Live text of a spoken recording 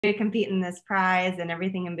to compete in this prize and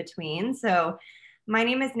everything in between. So my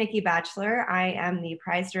name is Nikki Batchelor. I am the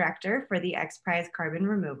prize director for the XPRIZE Carbon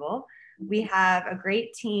Removal. We have a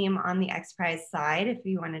great team on the XPRIZE side. If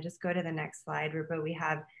you want to just go to the next slide, Rupa, we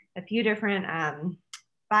have a few different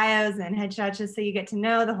bios and headshots just so you get to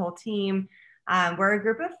know the whole team. We're a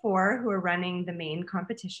group of 4 who are running the main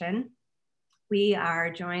competition. We are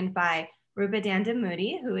joined by Rupa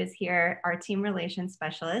Dandamudi, who is here, our team relations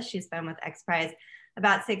specialist. She's been with XPRIZE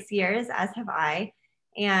about 6 years, as have I.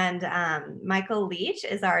 And Michael Leach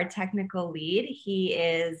is our technical lead. He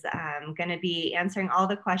is going to be answering all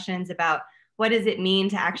the questions about what does it mean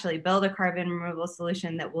to actually build a carbon removal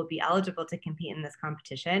solution that will be eligible to compete in this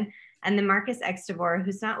competition. And then Marcus Extavor,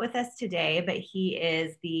 who's not with us today, but he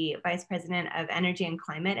is the Vice President of Energy and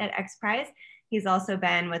Climate at XPRIZE. He's also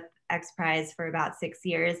been with XPRIZE for about 6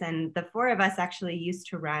 years, and the 4 of us actually used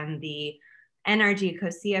to run the NRG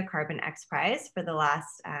COSIA Carbon XPRIZE for the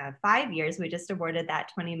last 5 years. We just awarded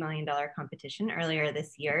that $20 million competition earlier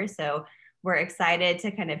this year. So we're excited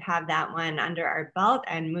to kind of have that one under our belt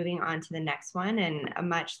and moving on to the next one in a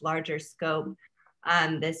much larger scope.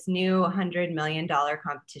 This new $100 million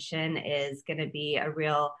competition is going to be a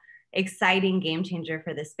real exciting game changer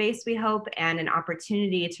for the space, we hope, and an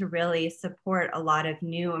opportunity to really support a lot of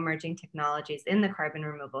new emerging technologies in the carbon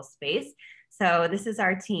removal space. So this is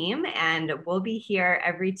our team, and we'll be here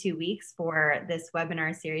every 2 weeks for this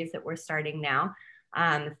webinar series that we're starting now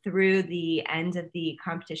through the end of the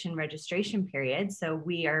competition registration period. So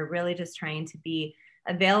we are really just trying to be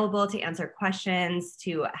available to answer questions,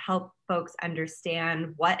 to help folks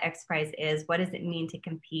understand what XPRIZE is, what does it mean to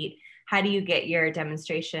compete, how do you get your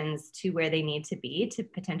demonstrations to where they need to be to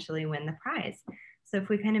potentially win the prize. So if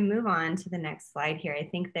we kind of move on to the next slide here, I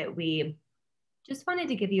think that we just wanted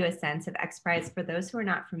to give you a sense of XPRIZE for those who are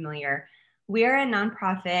not familiar. We are a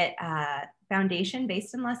nonprofit foundation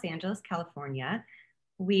based in Los Angeles, California.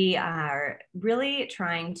 We are really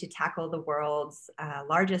trying to tackle the world's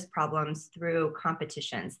largest problems through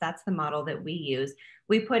competitions. That's the model that we use.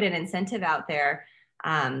 We put an incentive out there.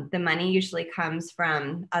 The money usually comes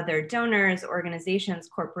from other donors, organizations,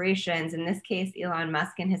 corporations, in this case, Elon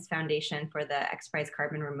Musk and his foundation for the XPRIZE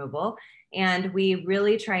Carbon Removal. And we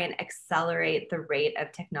really try and accelerate the rate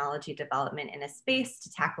of technology development in a space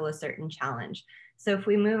to tackle a certain challenge. So if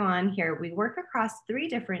we move on here, we work across 3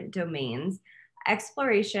 different domains: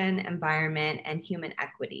 exploration, environment, and human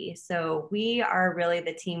equity. So we are really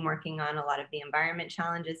the team working on a lot of the environment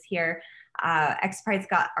challenges here. XPRIZE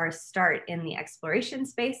got our start in the exploration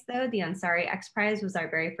space though. The Ansari XPRIZE was our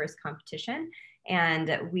very first competition.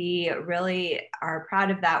 And we really are proud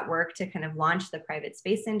of that work to kind of launch the private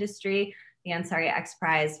space industry. The Ansari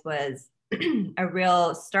XPRIZE was a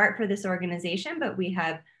real start for this organization, but we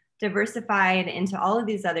have diversified into all of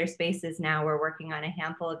these other spaces now. We're working on a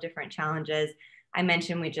handful of different challenges. I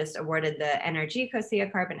mentioned we just awarded the NRG COSIA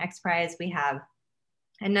Carbon XPRIZE. We have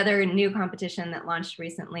another new competition that launched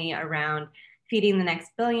recently around feeding the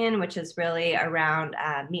next billion, which is really around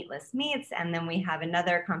meatless meats. And then we have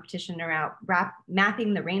another competition around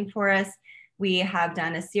mapping the rainforest. We have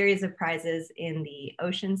done a series of prizes in the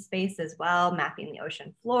ocean space as well, mapping the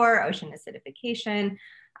ocean floor, ocean acidification.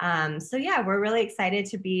 So yeah, we're really excited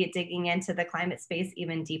to be digging into the climate space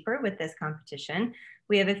even deeper with this competition.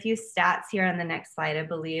 We have a few stats here on the next slide, I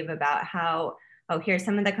believe, about how, here's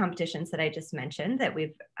some of the competitions that I just mentioned that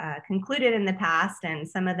we've concluded in the past, and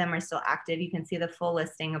some of them are still active. You can see the full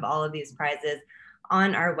listing of all of these prizes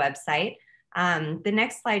on our website. The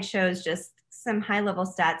next slide shows just some high-level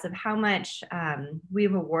stats of how much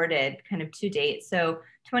we've awarded kind of to date. So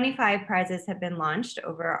 25 prizes have been launched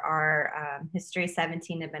over our history,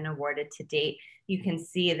 17 have been awarded to date. You can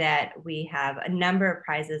see that we have a number of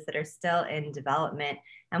prizes that are still in development,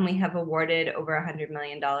 and we have awarded over $100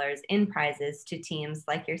 million in prizes to teams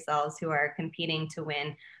like yourselves who are competing to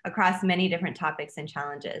win across many different topics and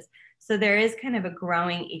challenges. So there is kind of a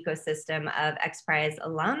growing ecosystem of XPRIZE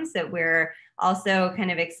alums that we're also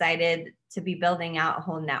kind of excited to be building out a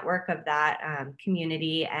whole network of that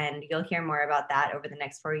community. And you'll hear more about that over the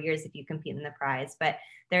next 4 years if you compete in the prize. But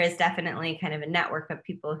there is definitely kind of a network of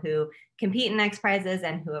people who compete in XPRIZes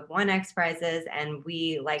and who have won XPRIZes. And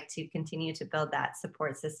we like to continue to build that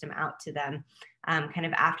support system out to them kind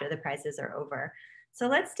of after the prizes are over. So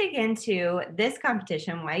let's dig into this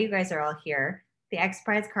competition, why you guys are all here, the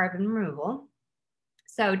XPRIZE Carbon Removal.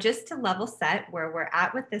 So just to level set where we're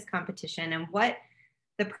at with this competition and what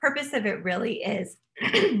the purpose of it really is,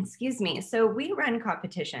 excuse me. So we run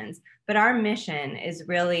competitions, but our mission is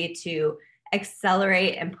really to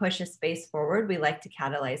accelerate and push a space forward. We like to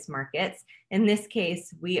catalyze markets. In this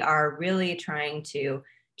case, we are really trying to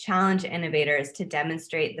challenge innovators to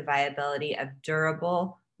demonstrate the viability of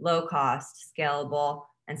durable, low-cost, scalable,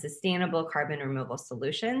 and sustainable carbon removal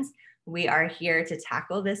solutions. We are here to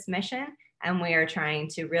tackle this mission, and we are trying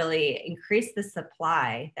to really increase the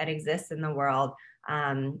supply that exists in the world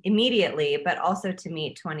immediately, but also to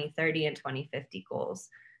meet 2030 and 2050 goals.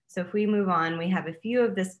 So if we move on, we have a few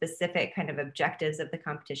of the specific kind of objectives of the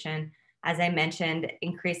competition. As I mentioned,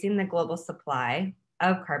 increasing the global supply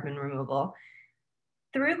of carbon removal.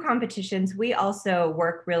 Through competitions, we also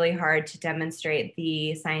work really hard to demonstrate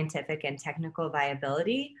the scientific and technical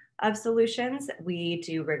viability of solutions. We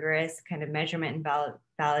do rigorous kind of measurement and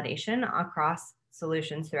validation across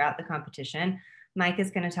solutions throughout the competition. Mike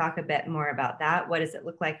is going to talk a bit more about that. What does it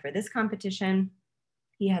look like for this competition?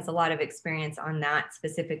 He has a lot of experience on that,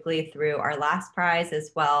 specifically through our last prize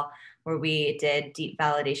as well, where we did deep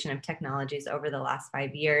validation of technologies over the last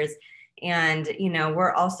 5 years. And,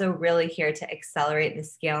 we're also really here to accelerate the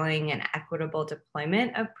scaling and equitable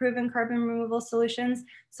deployment of proven carbon removal solutions.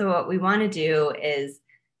 So what we want to do is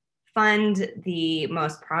fund the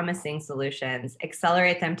most promising solutions,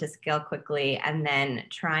 accelerate them to scale quickly, and then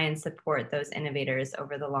try and support those innovators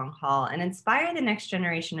over the long haul and inspire the next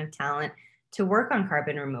generation of talent to work on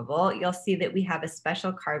carbon removal. You'll see that we have a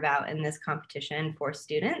special carve out in this competition for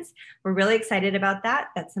students. We're really excited about that.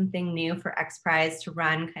 That's something new for XPRIZE to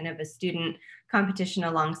run kind of a student competition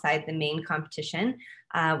alongside the main competition.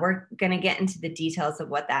 We're going to get into the details of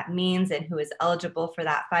what that means and who is eligible for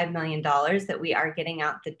that $5 million that we are getting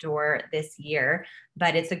out the door this year.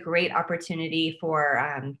 But it's a great opportunity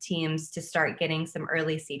for teams to start getting some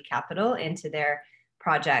early seed capital into their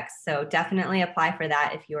projects. So definitely apply for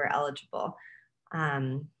that if you are eligible.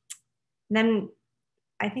 Then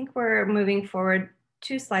I think we're moving forward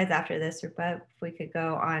 2 slides after this, but if we could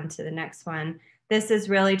go on to the next one. This is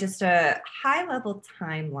really just a high level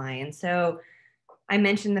timeline. So I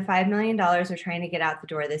mentioned the $5 million we're trying to get out the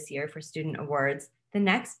door this year for student awards. The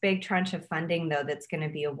next big tranche of funding, though, that's going to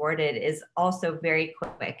be awarded is also very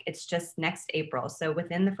quick. It's just next April. So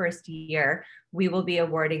within the first year, we will be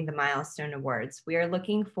awarding the milestone awards. We are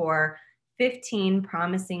looking for 15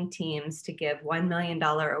 promising teams to give $1 million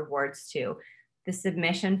awards to. The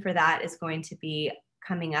submission for that is going to be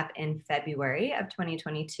coming up in February of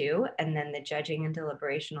 2022, and then the judging and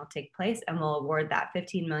deliberation will take place, and we'll award that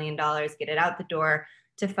 $15 million, get it out the door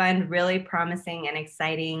to fund really promising and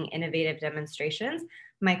exciting innovative demonstrations.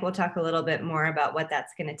 Mike will talk a little bit more about what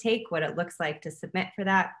that's going to take, what it looks like to submit for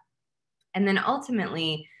that. And then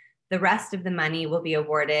ultimately, the rest of the money will be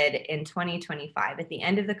awarded in 2025. At the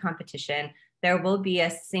end of the competition, there will be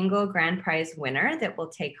a single grand prize winner that will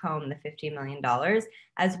take home the $50 million,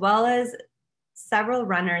 as well as several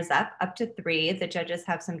runners up to 3. The judges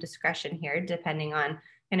have some discretion here, depending on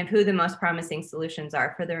kind of who the most promising solutions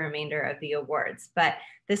are for the remainder of the awards. But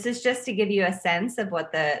this is just to give you a sense of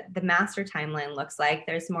what the master timeline looks like.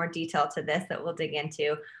 There's more detail to this that we'll dig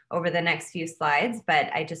into over the next few slides, but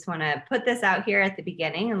I just want to put this out here at the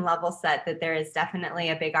beginning and level set that there is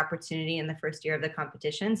definitely a big opportunity in the first year of the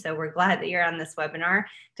competition. So we're glad that you're on this webinar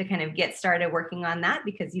to kind of get started working on that,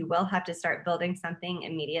 because you will have to start building something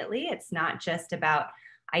immediately. It's not just about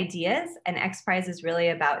ideas, and XPRIZE is really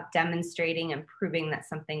about demonstrating and proving that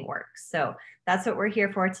something works. So that's what we're here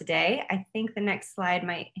for today. I think the next slide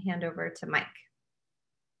might hand over to Mike.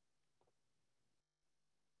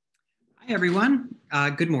 Hi, everyone.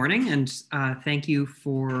 Good morning, and thank you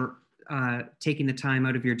for taking the time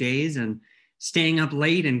out of your days and staying up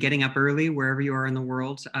late and getting up early wherever you are in the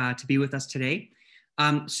world to be with us today.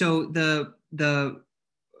 So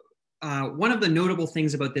one of the notable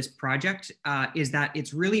things about this project is that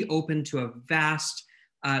it's really open to a vast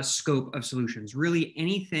scope of solutions. Really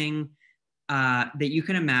anything that you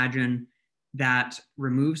can imagine that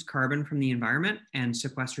removes carbon from the environment and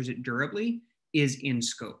sequesters it durably is in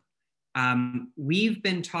scope. We've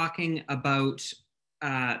been talking about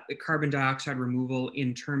the carbon dioxide removal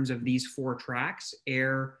in terms of these 4 tracks: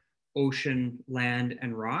 air, ocean, land,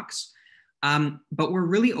 and rocks. But we're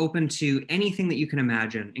really open to anything that you can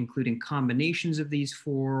imagine, including combinations of these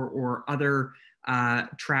 4 or other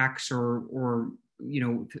tracks or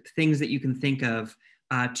things that you can think of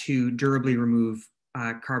to durably remove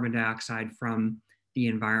carbon dioxide from the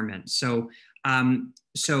environment. So,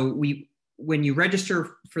 when you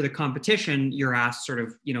register for the competition, you're asked sort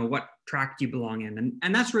of, what track do you belong in?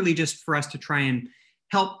 And that's really just for us to try and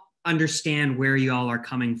help understand where you all are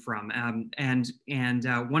coming from. And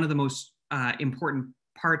one of the most important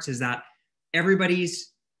parts is that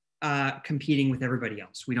everybody's competing with everybody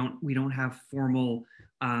else. We don't have formal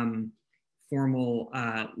formal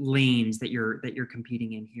lanes that you're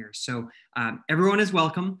competing in here. So everyone is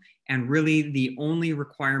welcome, and really the only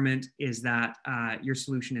requirement is that your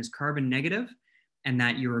solution is carbon negative and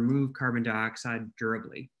that you remove carbon dioxide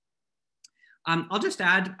durably. I'll just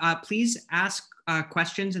add, please ask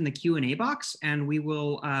questions in the Q&A box, and we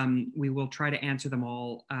will try to answer them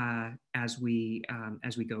all as we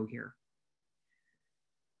go here.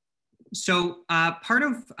 So part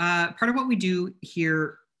of what we do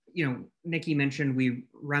here, you know, Nikki mentioned we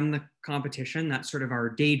run the competition. That's sort of our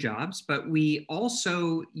day jobs, but we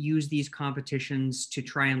also use these competitions to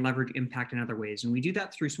try and leverage impact in other ways, and we do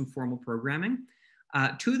that through some formal programming.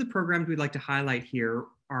 Two of the programs we'd like to highlight here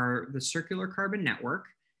are the Circular Carbon Network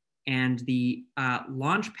and the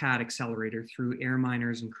Launchpad Accelerator through Air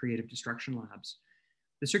Miners and Creative Destruction Labs.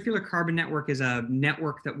 The Circular Carbon Network is a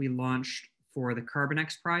network that we launched for the Carbon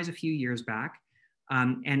XPRIZE a few years back,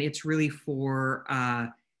 and it's really for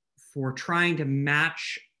trying to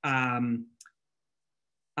match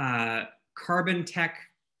carbon tech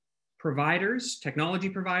providers, technology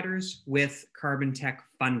providers, with carbon tech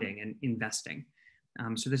funding and investing.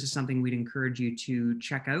 So this is something we'd encourage you to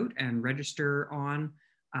check out and register on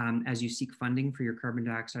as you seek funding for your carbon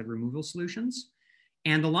dioxide removal solutions.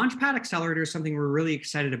 And the Launchpad Accelerator is something we're really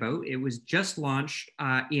excited about. It was just launched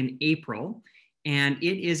in April, and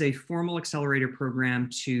it is a formal accelerator program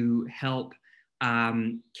to help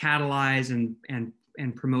catalyze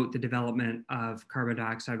and promote the development of carbon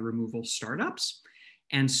dioxide removal startups.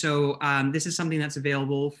 And so this is something that's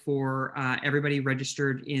available for everybody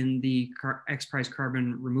registered in the XPRIZE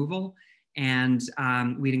Carbon Removal. And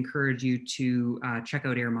we'd encourage you to check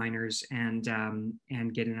out Air Miners and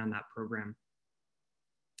get in on that program.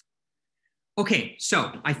 Okay,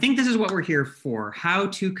 so I think this is what we're here for, how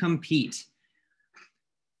to compete.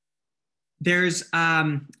 There's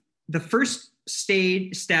the first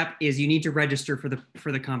step is you need to register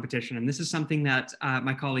for the competition. And this is something that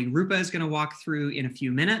my colleague Rupa is going to walk through in a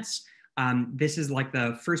few minutes. This is like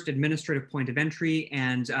the first administrative point of entry.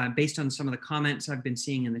 And based on some of the comments I've been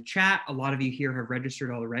seeing in the chat, a lot of you here have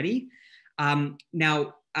registered already.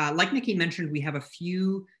 Now, like Nikki mentioned, we have a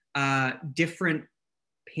few different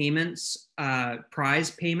payments,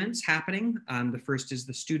 prize payments happening. The first is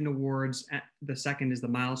the student awards, the second is the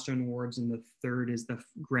milestone awards, and the third is the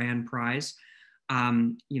grand prize.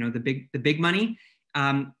 You know, the big money.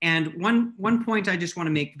 And one point I just want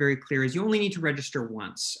to make very clear is you only need to register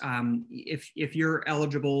once. If you're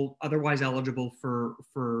otherwise eligible for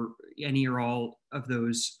any or all of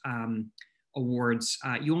those awards,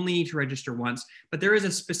 you only need to register once. But there is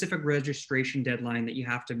a specific registration deadline that you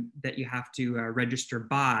have to register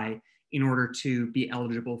by in order to be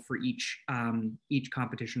eligible for each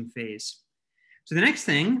competition phase. So the next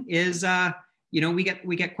thing is, you know, we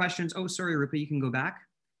get questions. Oh, sorry, Rupa, you can go back.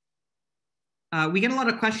 We get a lot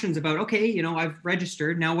of questions about, okay, you know, I've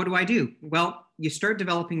registered, now what do I do? Well, you start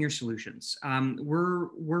developing your solutions. We're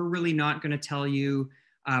really not going to tell you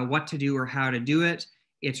what to do or how to do it.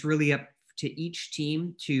 It's really up to each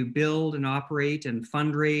team to build and operate and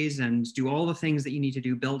fundraise and do all the things that you need to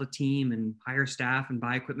do, build a team and hire staff and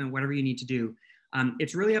buy equipment, whatever you need to do.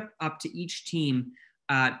 It's really up to each team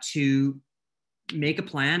to make a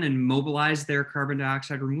plan and mobilize their carbon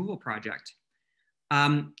dioxide removal project.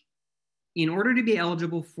 In order to be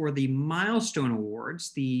eligible for the milestone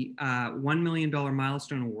awards, the $1 million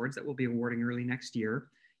milestone awards that we'll be awarding early next year,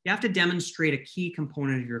 you have to demonstrate a key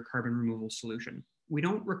component of your carbon removal solution. We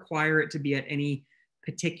don't require it to be at any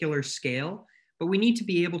particular scale, but we need to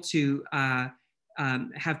be able to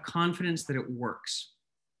have confidence that it works.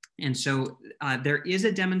 And so there is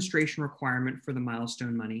a demonstration requirement for the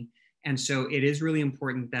milestone money. And so it is really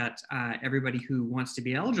important that everybody who wants to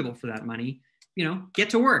be eligible for that money, you know, get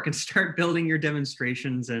to work and start building your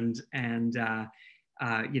demonstrations and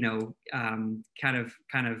you know, get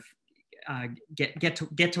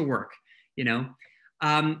to work, you know.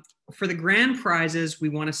 For the grand prizes, we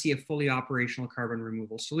want to see a fully operational carbon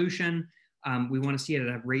removal solution. We want to see it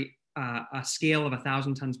at a scale of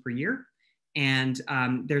 1,000 tons per year. And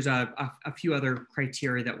there's a few other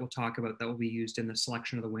criteria that we'll talk about that will be used in the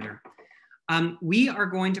selection of the winner. We are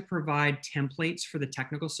going to provide templates for the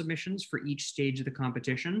technical submissions for each stage of the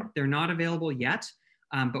competition. They're not available yet,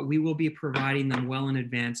 but we will be providing them well in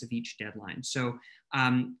advance of each deadline. So,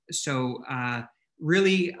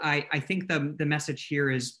 really, I think the message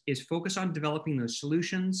here is focus on developing those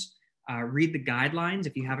solutions. Read the guidelines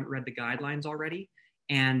if you haven't read the guidelines already,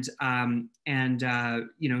 and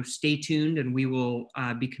you know, stay tuned, and we will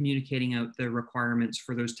be communicating out the requirements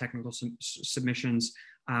for those technical submissions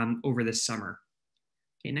over this summer.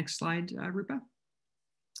 Okay, next slide, Rupa.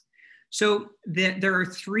 So there are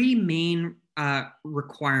three main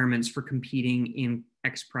requirements for competing in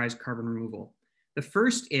XPRIZE carbon removal. The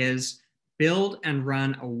first is build and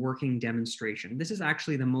run a working demonstration. This is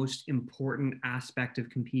actually the most important aspect of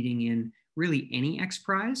competing in really any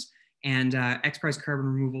XPRIZE, and XPRIZE carbon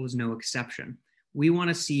removal is no exception. We want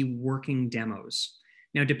to see working demos.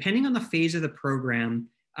 Now, depending on the phase of the program,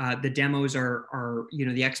 the demos are,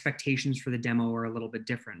 the expectations for the demo are a little bit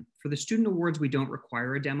different. For the student awards, we don't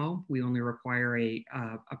require a demo. We only require a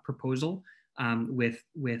proposal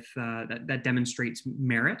that demonstrates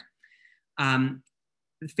merit.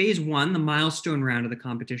 Phase one, the milestone round of the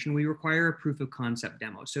competition, we require a proof of concept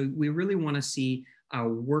demo. So we really want to see a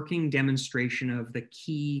working demonstration of the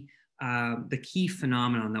key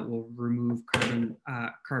phenomenon that will remove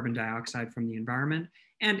carbon dioxide from the environment,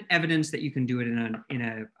 and evidence that you can do it in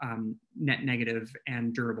a net negative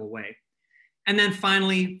and durable way. And then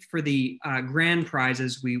finally, for the grand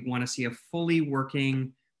prizes, we want to see a fully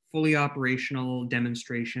working, fully operational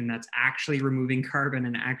demonstration that's actually removing carbon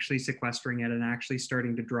and actually sequestering it and actually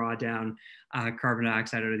starting to draw down carbon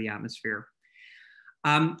dioxide out of the atmosphere.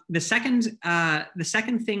 The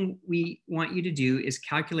second thing we want you to do is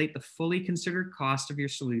calculate the fully considered cost of your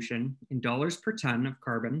solution in dollars per ton of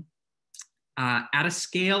carbon at a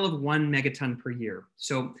scale of 1 megaton per year.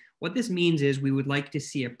 So what this means is we would like to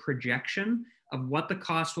see a projection of what the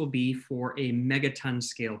cost will be for a megaton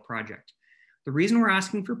scale project. The reason we're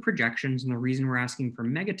asking for projections and the reason we're asking for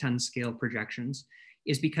megaton scale projections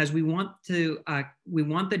is because we want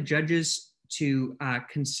the judges to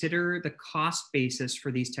consider the cost basis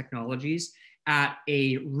for these technologies at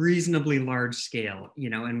a reasonably large scale,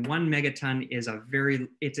 and 1 megaton is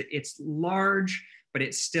it's large, but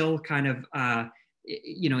it's still kind of,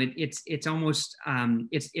 it's almost,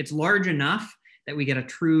 it's large enough that we get a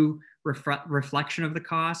true reflection of the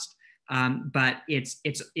cost. But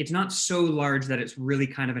it's not so large that it's really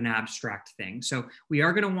kind of an abstract thing. So we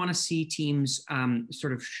are going to want to see teams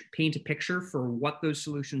sort of paint a picture for what those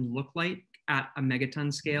solutions look like at a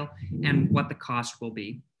megaton scale and what the cost will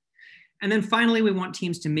be. And then finally, we want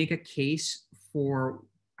teams to make a case for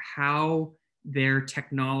how their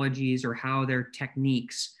technologies or how their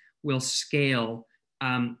techniques will scale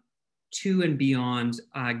to and beyond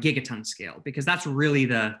gigaton scale, because that's really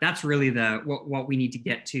what we need to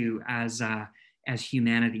get to as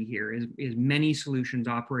humanity here is many solutions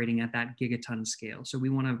operating at that gigaton scale. So we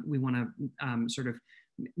want to sort of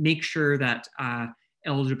make sure that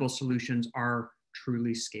eligible solutions are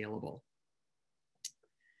truly scalable.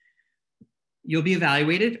 You'll be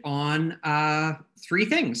evaluated on 3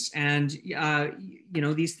 things, and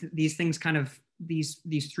these things kind of these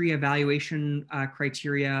 3 evaluation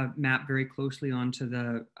criteria map very closely onto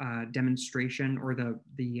the demonstration or the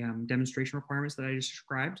demonstration requirements that I just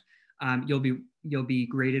described. You'll be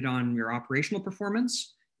graded on your operational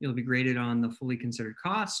performance. You'll be graded on the fully considered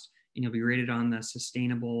cost, and you'll be graded on the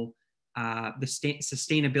sustainability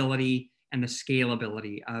and the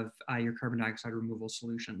scalability of your carbon dioxide removal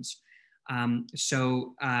solutions.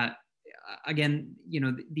 Again,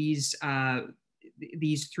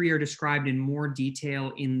 these 3 are described in more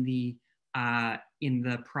detail in the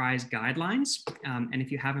prize guidelines. And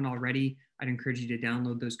if you haven't already, I'd encourage you to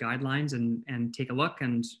download those guidelines and take a look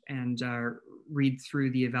and read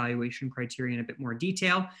through the evaluation criteria in a bit more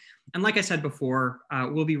detail. And like I said before,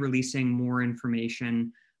 we'll be releasing more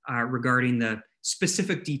information regarding the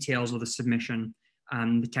specific details of the submission,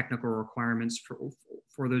 the technical requirements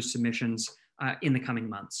for those submissions in the coming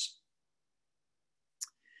months.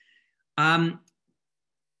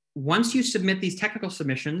 Once you submit these technical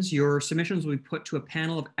submissions, your submissions will be put to a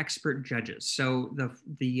panel of expert judges. So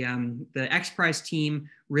the XPRIZE team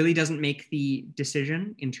really doesn't make the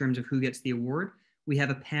decision in terms of who gets the award. We have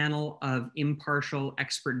a panel of impartial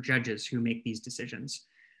expert judges who make these decisions.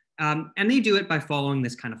 And they do it by following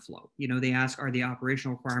this kind of flow. They ask, are the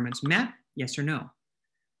operational requirements met? Yes or no.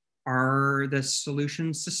 Are the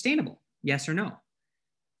solutions sustainable? Yes or no.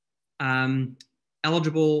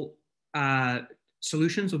 Eligible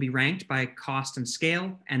solutions will be ranked by cost and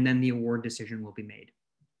scale, and then the award decision will be made.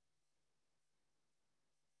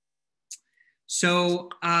 So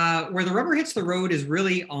where the rubber hits the road is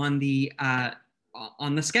really on the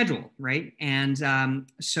schedule, right? And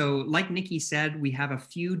so like Nikki said, we have a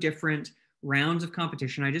few different rounds of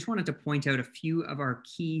competition. I just wanted to point out a few of our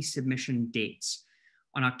key submission dates.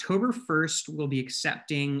 On October 1st, we'll be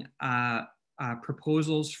accepting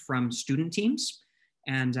proposals from student teams.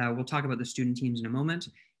 And we'll talk about the student teams in a moment.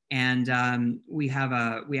 And we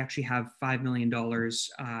actually have $5 million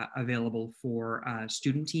available for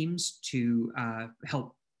student teams to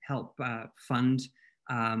help fund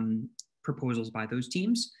proposals by those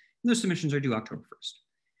teams. And those submissions are due October 1st.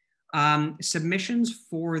 Submissions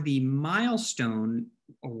for the milestone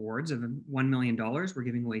awards of $1 million, we're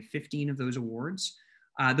giving away 15 of those awards.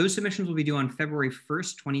 Those submissions will be due on February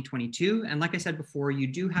 1st, 2022. And like I said before, you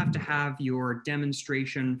do have to have your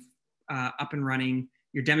demonstration up and running,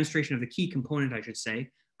 your demonstration of the key component, I should say,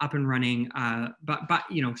 up and running, but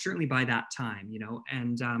certainly by that time,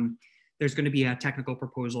 and there's going to be a technical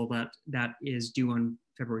proposal that is due on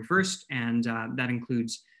February 1st, and that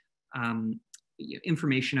includes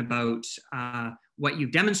information about what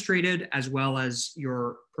you've demonstrated, as well as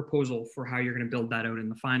your proposal for how you're going to build that out in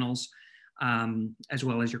the finals, as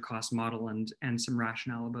well as your cost model and some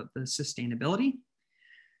rationale about the sustainability.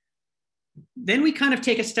 Then we kind of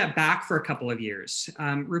take a step back for a couple of years.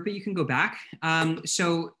 Rupert, you can go back.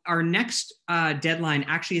 So our next deadline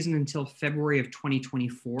actually isn't until February of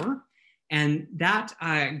 2024. And that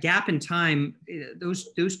gap in time, those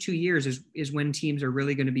 2 years is when teams are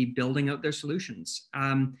really going to be building out their solutions.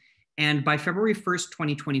 And by February 1st,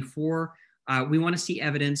 2024, we want to see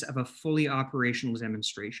evidence of a fully operational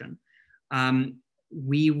demonstration.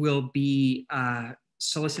 We will be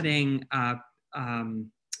soliciting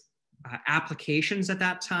applications at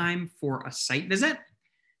that time for a site visit,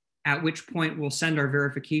 at which point we'll send our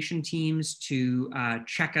verification teams to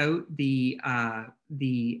check out the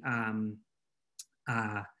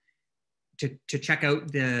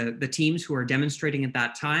teams who are demonstrating at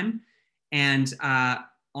that time. And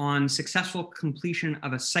on successful completion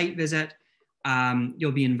of a site visit,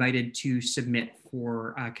 you'll be invited to submit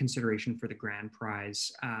for consideration for the grand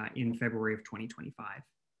prize in February of 2025.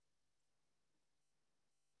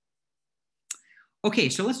 Okay,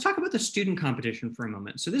 so let's talk about the student competition for a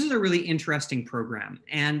moment. So this is a really interesting program.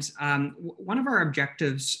 And one of our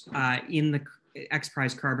objectives in the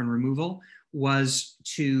XPRIZE Carbon Removal was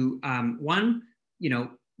to, one,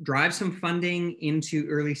 drive some funding into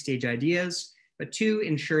early stage ideas, but two,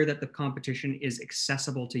 ensure that the competition is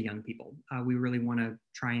accessible to young people. We really want to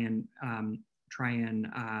try and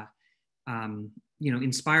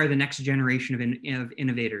inspire the next generation of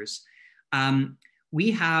innovators. We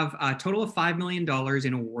have a total of $5 million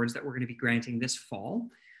in awards that we're going to be granting this fall.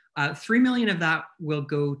 $3 million of that will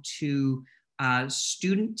go to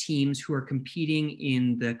student teams who are competing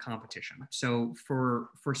in the competition. So for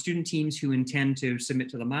student teams who intend to submit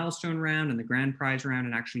to the milestone round and the grand prize round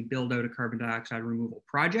and actually build out a carbon dioxide removal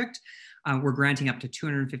project, we're granting up to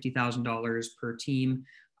 $250,000 per team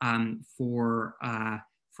for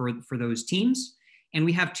those teams. And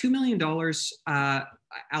we have $2 million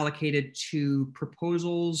allocated to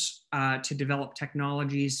proposals to develop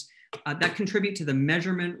technologies that contribute to the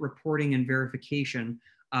measurement, reporting, and verification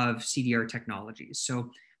of CDR technologies. So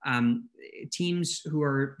teams who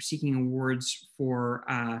are seeking awards for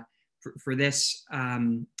this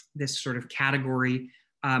sort of category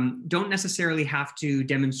don't necessarily have to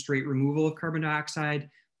demonstrate removal of carbon dioxide,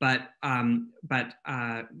 but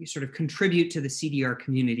sort of contribute to the CDR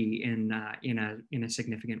community in a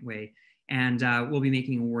significant way. And we'll be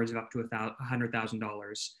making awards of up to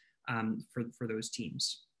 $100,000 for those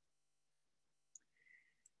teams.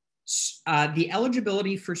 The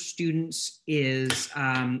eligibility for students is,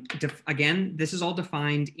 again, this is all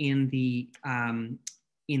defined in the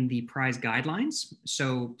prize guidelines.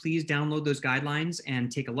 So please download those guidelines and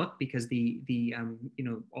take a look, because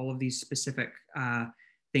all of these specific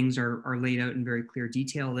things are laid out in very clear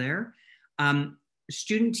detail there.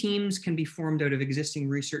 Student teams can be formed out of existing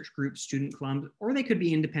research groups, student clubs, or they could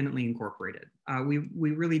be independently incorporated.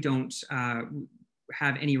 We really don't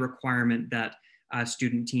have any requirement that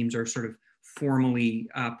student teams are sort of formally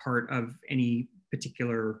part of any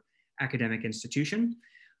particular academic institution.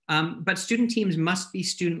 But student teams must be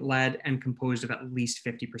student-led and composed of at least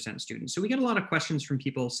 50% students. So we get a lot of questions from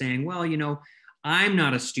people saying, well, I'm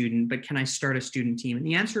not a student, but can I start a student team? And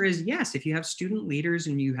the answer is yes. If you have student leaders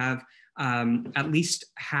and you have at least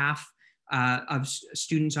half of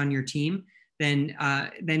students on your team, then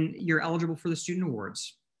you're eligible for the student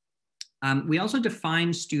awards. We also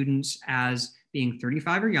define students as being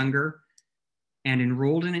 35 or younger and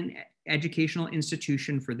enrolled in an educational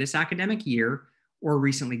institution for this academic year or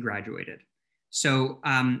recently graduated. So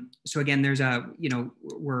again, there's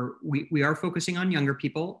we are focusing on younger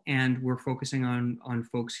people, and we're focusing on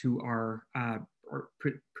folks who are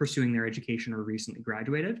pursuing their education or recently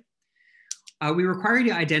graduated. We require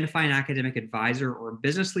you to identify an academic advisor or a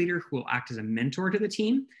business leader who will act as a mentor to the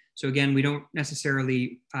team. So again, we don't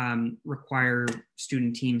necessarily require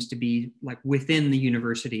student teams to be like within the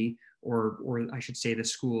university or I should say the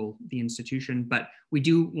school, the institution, but we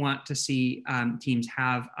do want to see teams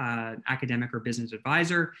have an academic or business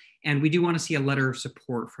advisor, and we do want to see a letter of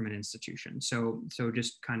support from an institution. So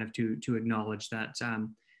just kind of to acknowledge that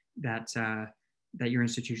that your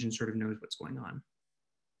institution sort of knows what's going on.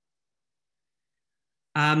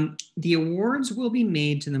 The awards will be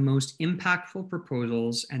made to the most impactful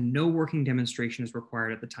proposals, and no working demonstration is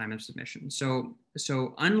required at the time of submission. So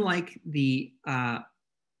unlike the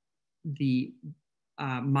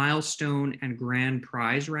milestone and grand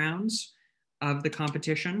prize rounds of the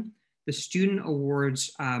competition, the student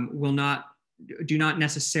awards do not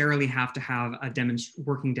necessarily have to have a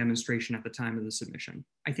working demonstration at the time of the submission.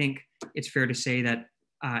 I think it's fair to say that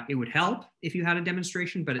it would help if you had a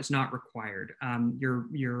demonstration, but it's not required.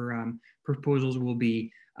 Your proposals will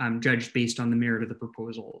be judged based on the merit of the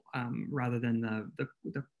proposal rather than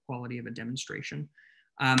the quality of a demonstration.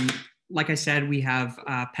 Like I said, we have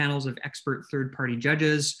panels of expert third-party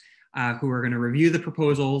judges who are going to review the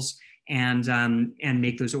proposals and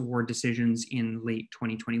make those award decisions in late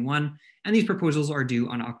 2021. And these proposals are due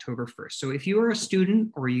on October 1st. So if you are a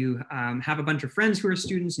student, or you have a bunch of friends who are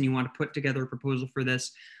students and you want to put together a proposal for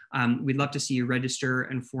this, we'd love to see you register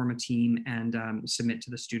and form a team and submit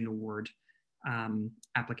to the student award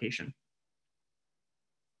application.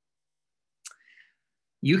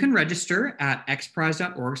 You can register at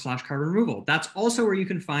xprize.org/carbon removal. That's also where you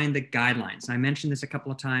can find the guidelines. I mentioned this a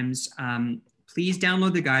couple of times. Please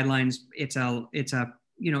download the guidelines. It's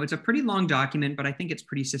a pretty long document, but I think it's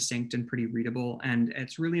pretty succinct and pretty readable. And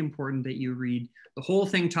it's really important that you read the whole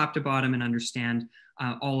thing top to bottom and understand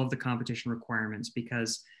all of the competition requirements,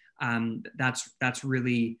 because that's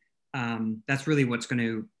really what's going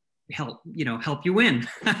to help you win.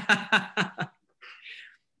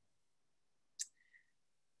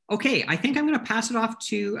 Okay, I think I'm going to pass it off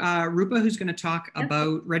to Rupa, who's going to talk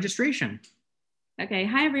about registration. Okay,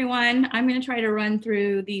 hi everyone. I'm going to try to run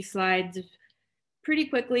through these slides pretty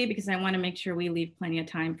quickly because I want to make sure we leave plenty of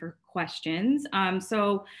time for questions.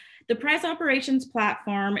 So the prize operations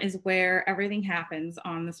platform is where everything happens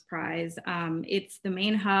on this prize. It's the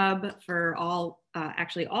main hub for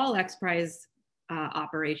actually all XPRIZE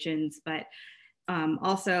operations, but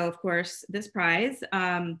also, of course, this prize.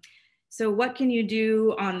 So what can you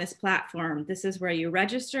do on this platform? This is where you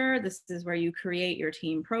register. This is where you create your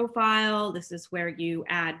team profile. This is where you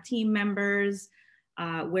add team members,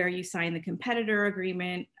 where you sign the competitor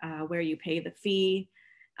agreement, where you pay the fee,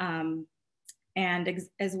 and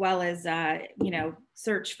as well as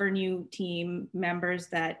search for new team members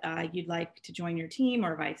that you'd like to join your team,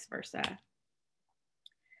 or vice versa.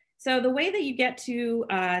 So the way that you get to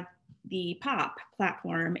the POP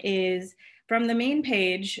platform is from the main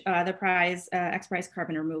page, the prize, XPRIZE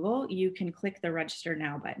Carbon Removal. You can click the Register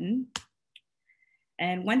Now button.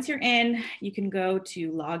 And once you're in, you can go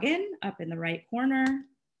to Login up in the right corner.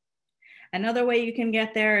 Another way you can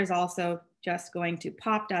get there is also just going to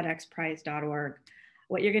pop.xprize.org.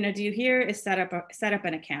 What you're gonna do here is set up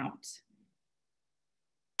an account.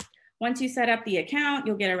 Once you set up the account,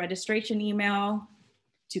 you'll get a registration email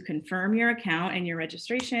to confirm your account and your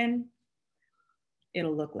registration.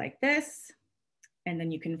 It'll look like this, and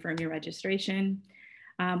then you confirm your registration.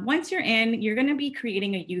 Once you're in, you're going to be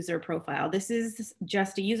creating a user profile. This is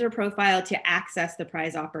just a user profile to access the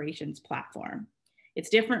prize operations platform. It's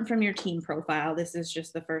different from your team profile. This is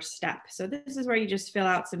just the first step. So this is where you just fill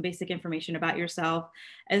out some basic information about yourself,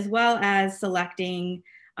 as well as selecting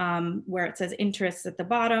where it says interests at the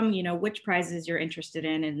bottom, which prizes you're interested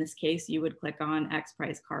in. In this case, you would click on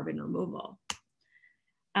XPRIZE Carbon Removal.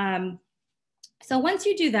 So once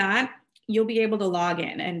you do that, you'll be able to log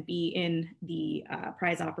in and be in the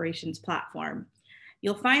prize operations platform.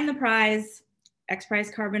 You'll find the prize,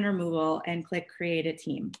 XPRIZE Carbon Removal, and click Create a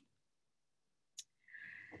Team.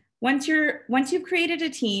 Once you've created a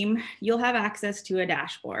team, you'll have access to a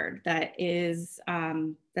dashboard that is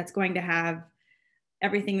that's going to have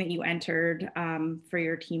everything that you entered for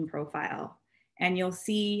your team profile. And you'll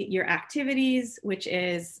see your activities, which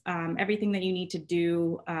is everything that you need to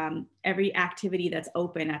do, every activity that's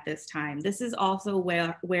open at this time. This is also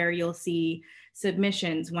where you'll see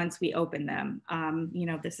submissions once we open them.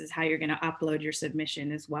 This is how you're gonna upload your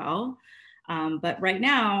submission as well. But right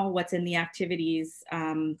now, what's in the activities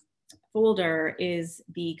folder is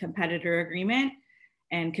the competitor agreement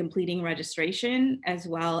and completing registration, as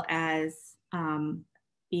well as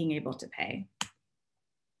being able to pay.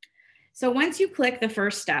 So once you click the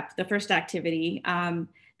first step, the first activity,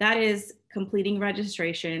 that is completing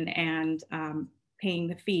registration and paying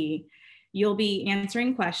the fee, you'll be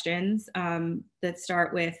answering questions that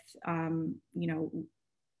start with,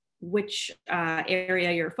 which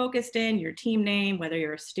area you're focused in, your team name, whether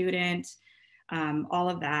you're a student, all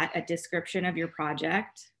of that, a description of your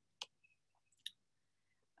project.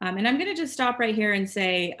 And I'm going to just stop right here and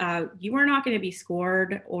say, you are not going to be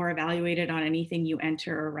scored or evaluated on anything you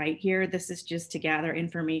enter or write here. This is just to gather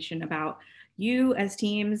information about you as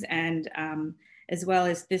teams, and as well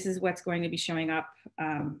as this is what's going to be showing up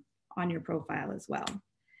on your profile as well.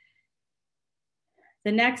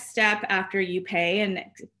 The next step after you pay and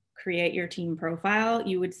create your team profile,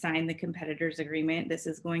 you would sign the competitors agreement. This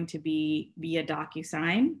is going to be via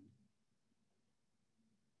DocuSign.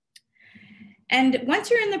 And once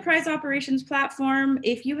you're in the Prize Operations platform,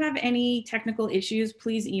 if you have any technical issues,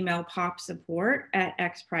 please email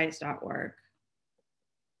popsupport@xprize.org.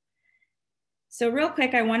 So real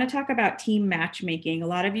quick, I want to talk about team matchmaking. A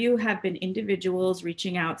lot of you have been individuals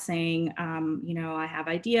reaching out saying, you know, I have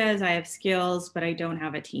ideas, I have skills, but I don't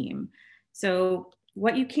have a team. So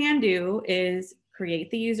what you can do is create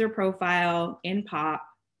the user profile in POP.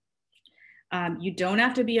 You don't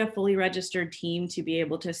have to be a fully registered team to be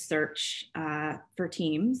able to search for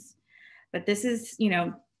teams, but this is, you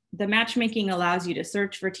know, the matchmaking allows you to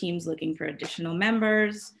search for teams looking for additional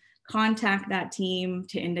members, contact that team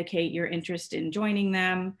to indicate your interest in joining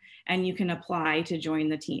them, and you can apply to join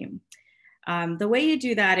the team. The way you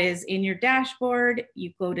do that is in your dashboard,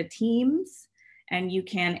 you go to teams and you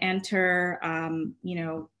can enter, you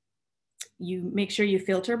know, you make sure you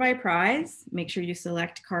filter by prize, make sure you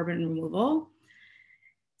select carbon removal.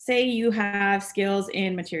 Say you have skills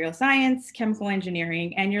in material science, chemical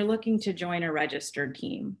engineering, and you're looking to join a registered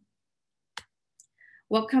team.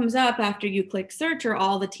 What comes up after you click search are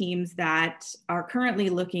all the teams that are currently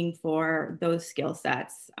looking for those skill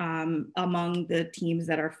sets among the teams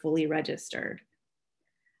that are fully registered.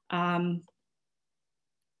 So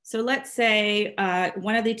let's say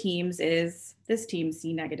one of the teams is this team,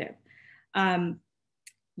 C negative.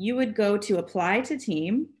 You would go to apply to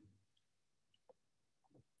team.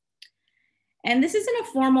 And this isn't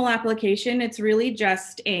a formal application. It's really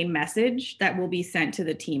just a message that will be sent to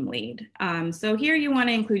the team lead. So here you want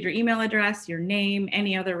to include your email address, your name,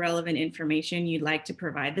 any other relevant information you'd like to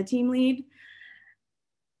provide the team lead.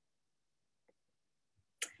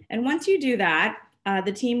 And once you do that,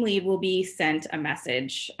 the team lead will be sent a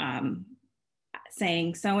message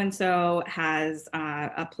saying so-and-so has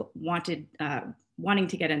wanting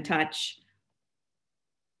to get in touch.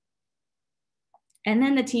 And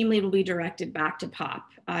then the team lead will be directed back to POP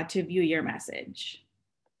to view your message.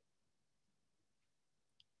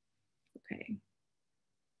 Okay.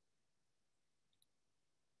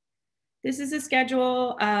 This is a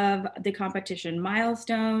schedule of the competition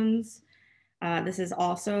milestones. This is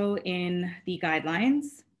also in the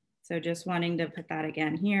guidelines. So just wanting to put that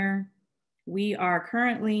again here. We are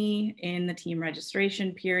currently in the team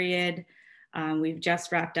registration period. We've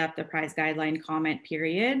just wrapped up the prize guideline comment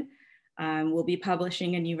period. We'll be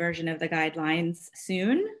publishing a new version of the guidelines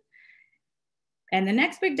soon. And the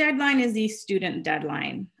next big deadline is the student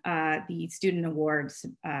deadline, the student awards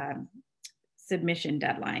submission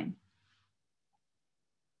deadline.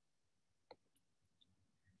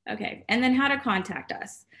 Okay, and then how to contact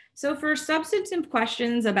us. So for substantive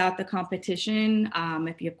questions about the competition,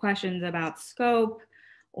 if you have questions about scope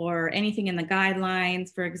or anything in the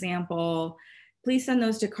guidelines, for example, please send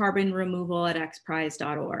those to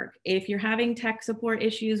carbonremoval@xprize.org. If you're having tech support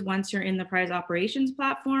issues once you're in the prize operations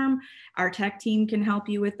platform, our tech team can help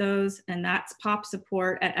you with those, and that's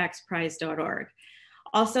popsupport@xprize.org.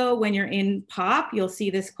 Also, when you're in POP, you'll see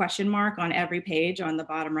this question mark on every page on the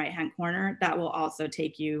bottom right-hand corner. That will also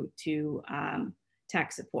take you to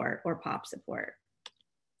tech support or POP support.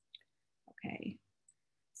 Okay,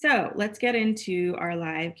 so let's get into our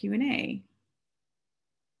live Q&A.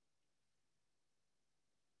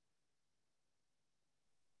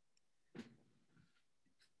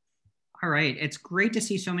 All right, it's great to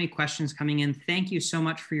see so many questions coming in. Thank you so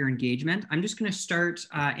much for your engagement. I'm just going to start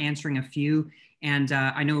answering a few, and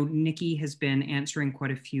I know Nikki has been answering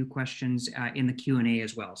quite a few questions in the Q&A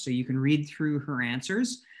as well. So you can read through her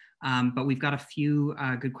answers, but we've got a few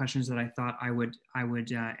good questions that I thought I would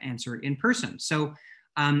answer in person. So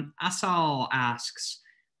Asal asks,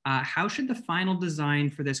 how should the final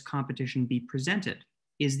design for this competition be presented?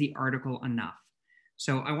 Is the article enough?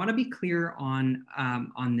 So I want to be clear on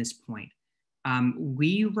this point.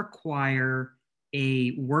 We require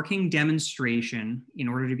a working demonstration in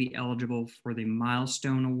order to be eligible for the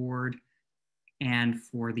Milestone Award and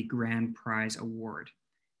for the Grand Prize Award.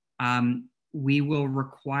 We will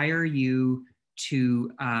require you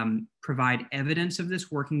to provide evidence of this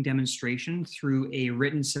working demonstration through a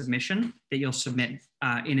written submission that you'll submit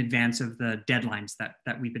in advance of the deadlines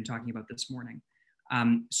that we've been talking about this morning.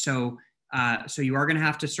 So you are going to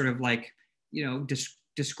have to sort of like, you know,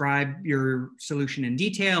 describe your solution in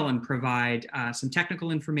detail and provide some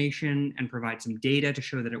technical information and provide some data to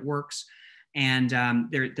show that it works. And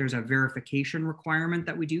there's a verification requirement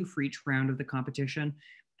that we do for each round of the competition.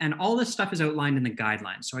 And all this stuff is outlined in the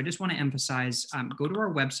guidelines. So I just want to emphasize, go to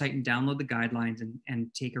our website and download the guidelines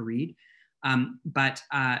and take a read. But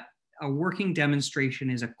a working demonstration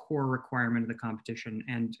is a core requirement of the competition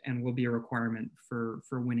and will be a requirement for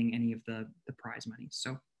winning any of the prize money.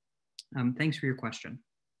 So thanks for your question.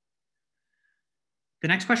 The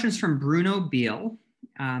next question is from Bruno Beal.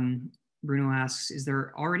 Bruno asks, is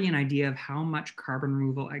there already an idea of how much carbon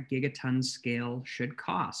removal at gigaton scale should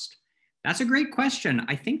cost? That's a great question.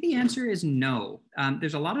 I think the answer is no.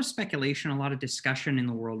 There's a lot of speculation, a lot of discussion in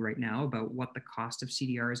the world right now about what the cost of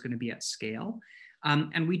CDR is going to be at scale.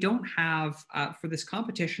 And we don't have, for this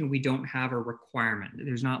competition, we don't have a requirement.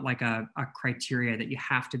 There's not like a criteria that you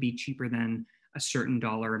have to be cheaper than a certain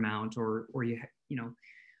dollar amount or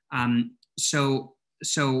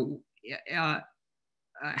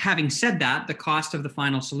having said that, the cost of the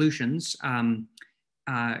final solutions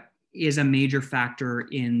is a major factor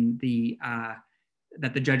in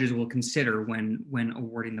that the judges will consider when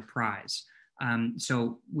awarding the prize.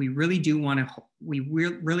 So we really do want to, we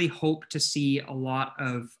really hope to see a lot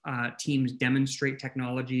of teams demonstrate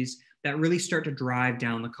technologies that really start to drive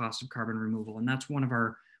down the cost of carbon removal, and that's one of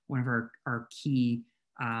our key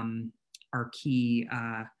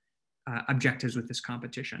objectives with this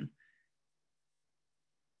competition.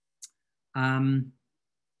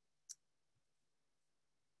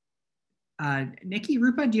 Nikki,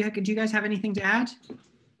 Rupa, do you guys have anything to add?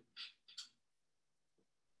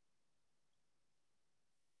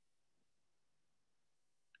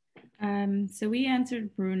 So we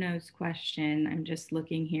answered Bruno's question. I'm just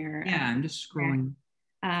looking here. Yeah, I'm just scrolling.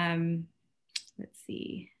 Let's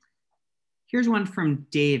see. Here's one from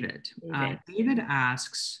David. David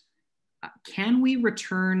asks, can we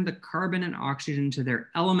return the carbon and oxygen to their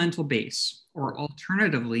elemental base, or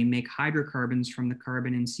alternatively make hydrocarbons from the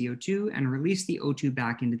carbon in CO2 and release the O2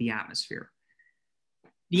 back into the atmosphere?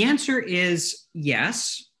 The answer is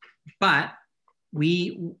yes, but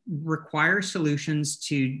we require solutions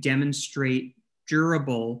to demonstrate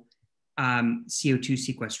durable CO2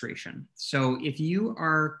 sequestration. So if you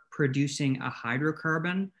are producing a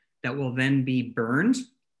hydrocarbon that will then be burned,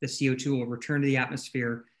 the CO2 will return to the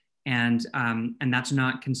atmosphere, and that's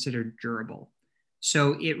not considered durable.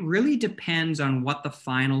 So it really depends on what the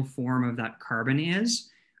final form of that carbon is.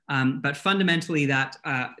 But fundamentally, that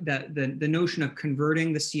the notion of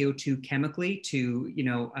converting the CO2 chemically to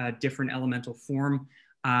a different elemental form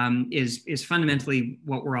is fundamentally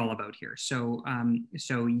what we're all about here. So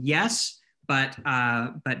so yes, but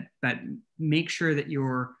make sure that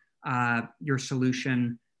your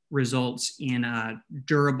solution results in a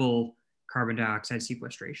durable carbon dioxide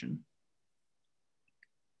sequestration.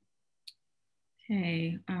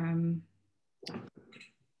 Okay.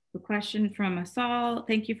 The question from Asal,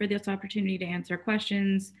 thank you for this opportunity to answer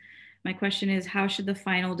questions. My question is, how should the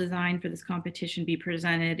final design for this competition be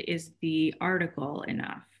presented? Is the article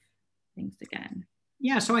enough? Thanks again.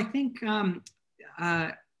 Yeah, so I think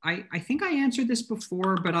I think I answered this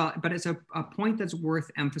before, but it's a point that's worth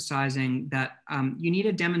emphasizing, that you need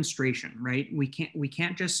a demonstration, right? We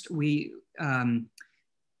can't just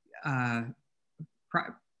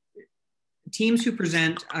teams who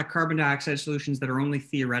present carbon dioxide solutions that are only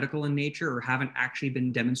theoretical in nature or haven't actually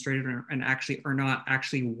been demonstrated and actually are not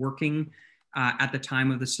actually working at the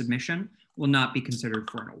time of the submission will not be considered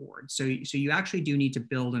for an award. So you actually do need to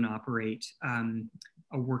build and operate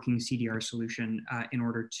a working CDR solution in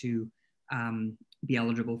order to be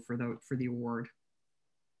eligible for the award.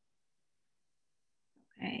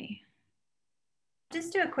 Okay.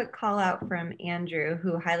 Just do a quick call out from Andrew,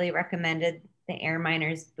 who highly recommended the Air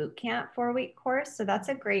Miners Bootcamp 4-week course. So that's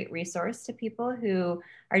a great resource to people who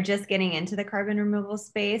are just getting into the carbon removal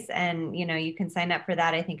space. And you can sign up for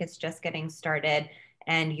that. I think it's just getting started,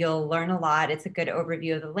 and you'll learn a lot. It's a good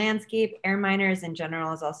overview of the landscape. Air Miners in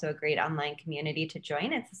general is also a great online community to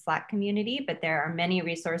join. It's a Slack community, but there are many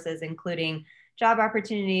resources, including job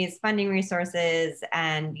opportunities, funding resources,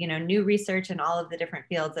 and new research in all of the different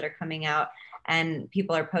fields that are coming out and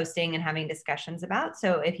people are posting and having discussions about.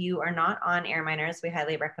 So if you are not on Air Miners, we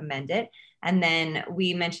highly recommend it. And then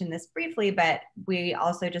we mentioned this briefly, but we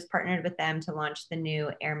also just partnered with them to launch the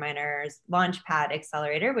new Air Miners Launchpad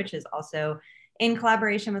Accelerator, which is also in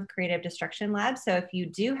collaboration with Creative Destruction Lab. So if you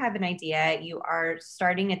do have an idea, you are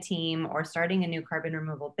starting a team or starting a new carbon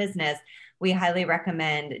removal business, we highly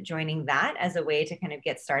recommend joining that as a way to kind of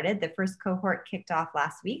get started. The first cohort kicked off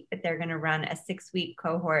last week, but they're going to run a 6-week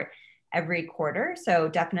cohort every quarter. So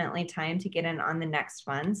definitely time to get in on the next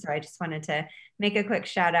one. So I just wanted to make a quick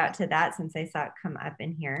shout out to that since I saw it come up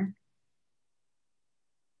in here.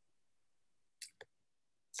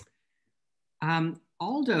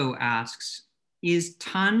 Aldo asks, is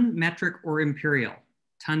ton metric or imperial?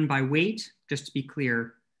 Ton by weight, just to be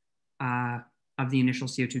clear, of the initial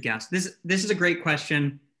CO2 gas. This is a great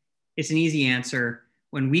question. It's an easy answer.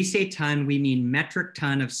 When we say ton, we mean metric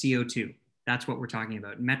ton of CO2. That's what we're talking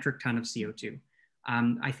about, metric ton of CO2.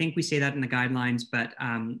 I think we say that in the guidelines, but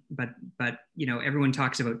you know, everyone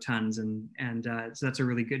talks about tons, and so that's a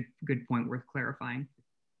really good point worth clarifying.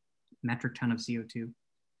 Metric ton of CO2.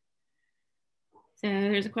 So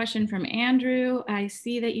there's a question from Andrew. I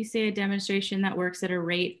see that you say a demonstration that works at a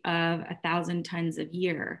rate of 1,000 tons a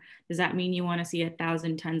year. Does that mean you want to see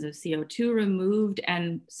 1,000 tons of CO2 removed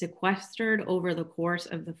and sequestered over the course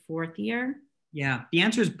of the 4th year? Yeah, the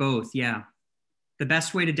answer is both, yeah. The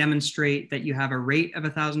best way to demonstrate that you have a rate of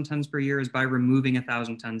 1,000 tons per year is by removing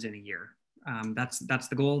 1,000 tons in a year. That's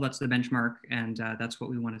the goal, that's the benchmark, and that's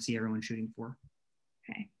what we want to see everyone shooting for.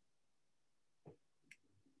 Okay.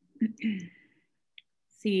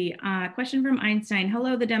 See, question from Einstein.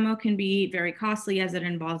 Hello, the demo can be very costly as it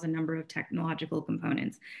involves a number of technological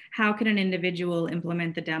components. How can an individual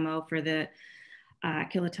implement the demo for the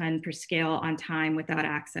kiloton per scale on time without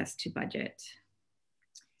access to budget?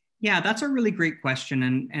 Yeah, that's a really great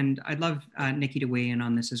question. And I'd love Nikki to weigh in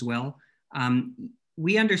on this as well.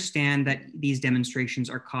 We understand that these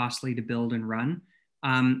demonstrations are costly to build and run.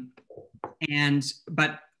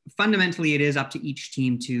 But fundamentally, it is up to each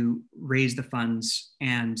team to raise the funds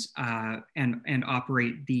and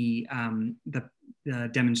operate the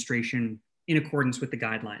demonstration in accordance with the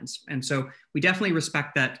guidelines. And so we definitely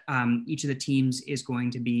respect that each of the teams is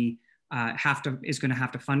going to have to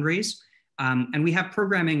fundraise, and we have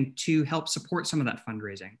programming to help support some of that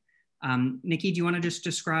fundraising. Nikki, do you want to just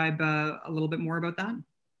describe a little bit more about that?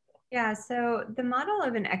 Yeah, so the model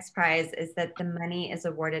of an XPRIZE is that the money is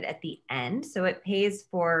awarded at the end. So it pays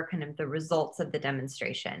for kind of the results of the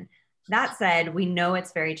demonstration. That said, we know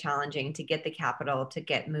it's very challenging to get the capital to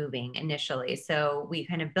get moving initially. So we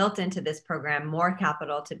kind of built into this program more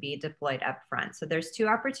capital to be deployed up front. So there's 2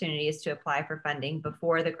 opportunities to apply for funding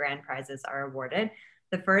before the grand prizes are awarded.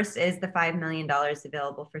 The first is the $5 million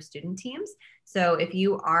available for student teams. So if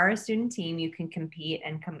you are a student team, you can compete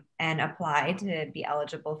and apply to be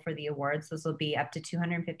eligible for the awards. Those will be up to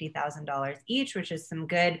 $250,000 each, which is some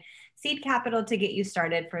good seed capital to get you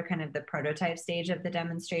started for kind of the prototype stage of the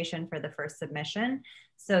demonstration for the first submission.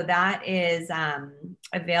 So that is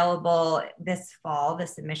available this fall. The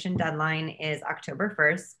submission deadline is October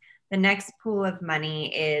 1st. The next pool of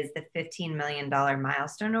money is the $15 million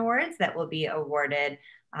milestone awards that will be awarded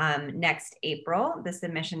next April. The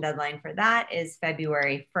submission deadline for that is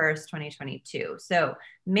February 1st, 2022. So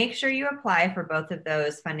make sure you apply for both of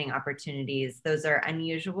those funding opportunities. Those are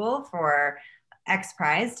unusual for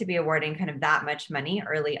XPRIZE to be awarding kind of that much money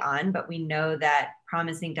early on, but we know that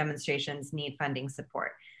promising demonstrations need funding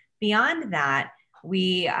support. Beyond that,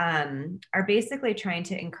 we are basically trying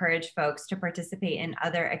to encourage folks to participate in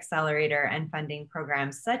other accelerator and funding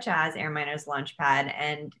programs such as Air Miners Launchpad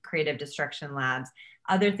and Creative Destruction Labs,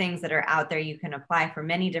 other things that are out there. You can apply for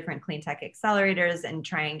many different clean tech accelerators and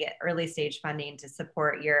try and get early stage funding to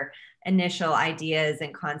support your initial ideas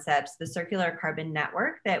and concepts. The Circular Carbon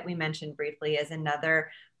Network that we mentioned briefly is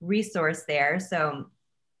another resource there. So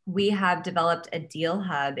we have developed a deal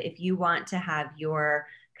hub. If you want to have your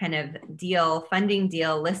kind of funding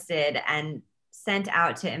deal listed and sent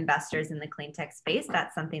out to investors in the clean tech space,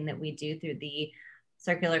 that's something that we do through the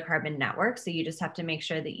Circular Carbon Network. So you just have to make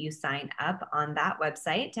sure that you sign up on that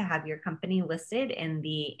website to have your company listed in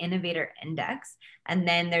the Innovator Index. And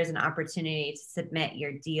then there's an opportunity to submit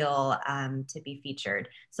your deal to be featured.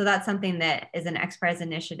 So that's something that is an XPRIZE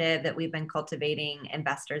initiative that we've been cultivating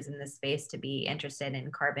investors in this space to be interested in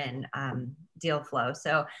carbon deal flow.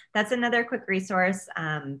 So that's another quick resource,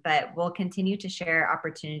 but we'll continue to share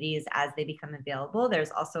opportunities as they become available. There's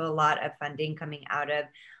also a lot of funding coming out of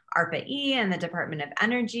ARPA-E and the Department of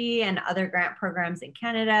Energy and other grant programs in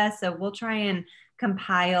Canada. So we'll try and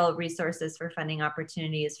compile resources for funding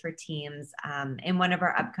opportunities for teams in one of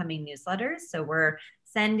our upcoming newsletters. So we're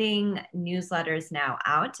sending newsletters now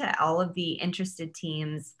out to all of the interested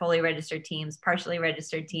teams, fully registered teams, partially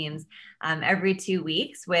registered teams, every 2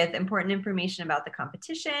 weeks with important information about the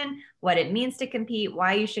competition, what it means to compete,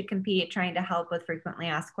 why you should compete, trying to help with frequently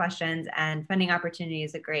asked questions, and funding opportunity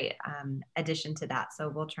is a great addition to that. So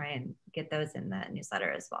we'll try and get those in the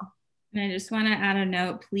newsletter as well. And I just want to add a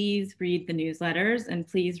note, please read the newsletters and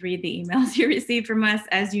please read the emails you receive from us.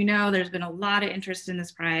 As you know, there's been a lot of interest in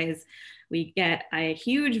this prize. We get a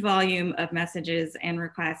huge volume of messages and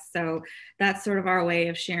requests. So that's sort of our way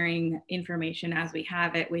of sharing information as we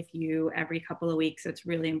have it with you every couple of weeks. So it's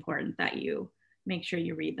really important that you make sure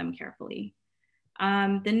you read them carefully.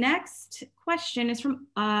 The next question is from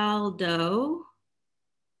Aldo.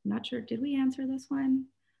 I'm not sure, did we answer this one?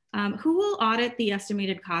 Who will audit the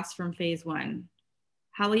estimated costs from phase one?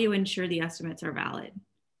 How will you ensure the estimates are valid?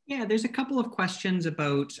 Yeah, there's a couple of questions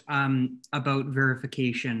about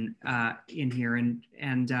verification in here,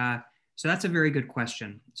 and so that's a very good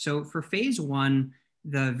question. So for phase one,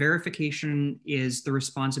 the verification is the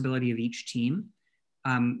responsibility of each team.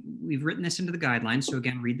 We've written this into the guidelines, so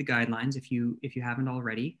again, read the guidelines if you haven't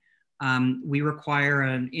already. We require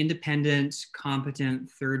an independent, competent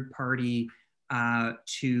third party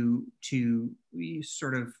to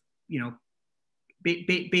sort of,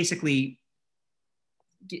 basically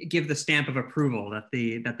give the stamp of approval that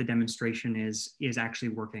the demonstration is actually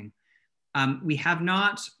working. We have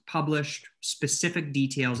not published specific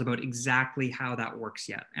details about exactly how that works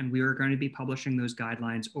yet, and we are going to be publishing those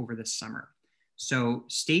guidelines over the summer. So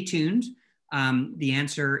stay tuned. The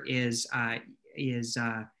answer is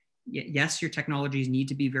yes, your technologies need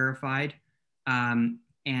to be verified, and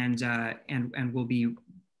we'll be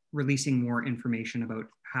releasing more information about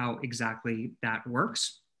how exactly that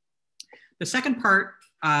works. The second part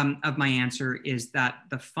of my answer is that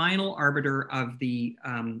the final arbiter of the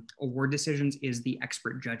award decisions is the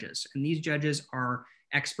expert judges. And these judges are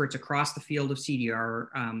experts across the field of CDR,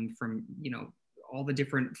 from all the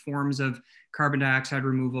different forms of carbon dioxide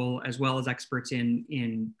removal, as well as experts in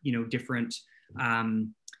different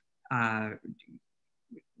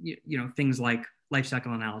things like life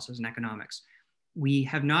cycle analysis and economics. We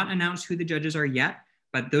have not announced who the judges are yet,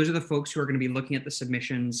 but those are the folks who are going to be looking at the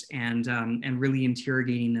submissions and really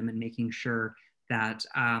interrogating them and making sure that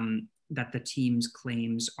that the team's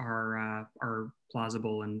claims are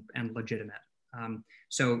plausible and legitimate.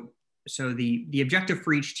 So the objective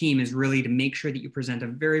for each team is really to make sure that you present a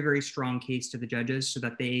very, very strong case to the judges so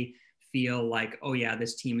that they feel like, oh yeah,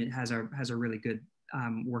 this team has a really good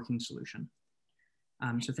working solution.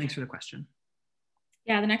 So thanks for the question.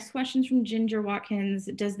 Yeah, the next question is from Ginger Watkins.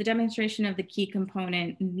 Does the demonstration of the key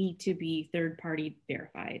component need to be third-party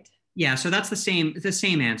verified? Yeah, so that's the same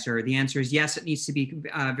answer. The answer is yes, it needs to be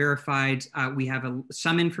verified. We have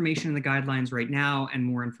some information in the guidelines right now and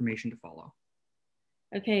more information to follow.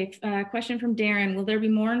 Okay, question from Darren. Will there be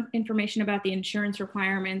more information about the insurance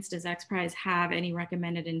requirements? Does XPRIZE have any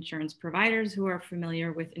recommended insurance providers who are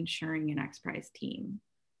familiar with insuring an XPRIZE team?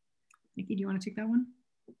 Nikki, do you want to take that one?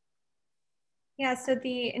 Yeah, so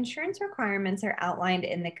the insurance requirements are outlined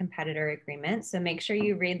in the competitor agreement. So make sure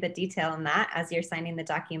you read the detail on that as you're signing the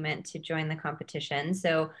document to join the competition.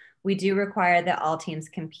 So we do require that all teams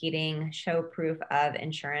competing show proof of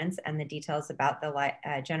insurance, and the details about the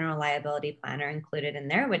general liability plan are included in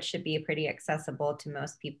there, which should be pretty accessible to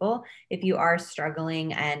most people. If you are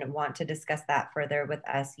struggling and want to discuss that further with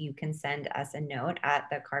us, you can send us a note at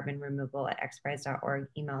the carbonremoval@xprize.org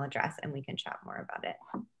email address, and we can chat more about it.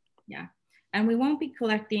 Yeah. And we won't be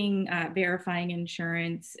collecting verifying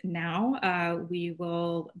insurance now. We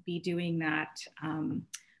will be doing that.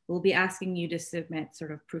 We'll be asking you to submit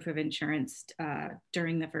sort of proof of insurance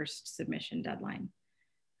during the first submission deadline,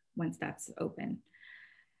 once that's open.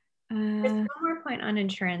 Just one more point on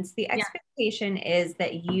insurance. The expectation is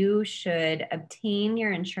that you should obtain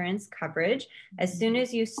your insurance coverage as soon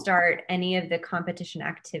as you start any of the competition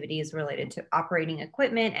activities related to operating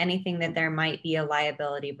equipment, anything that there might be a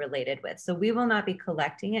liability related with. So we will not be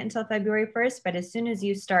collecting it until February 1st, but as soon as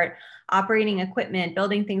you start operating equipment,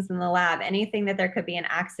 building things in the lab, anything that there could be an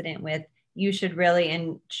accident with, you should really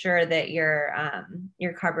ensure that your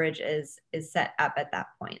coverage is set up at that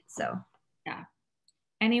point. So yeah.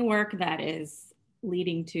 Any work that is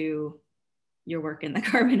leading to your work in the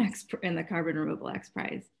carbon removal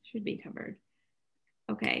XPRIZE should be covered.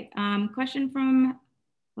 Okay, question from,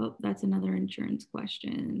 oh, that's another insurance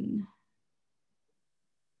question.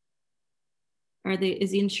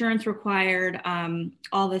 Is the insurance required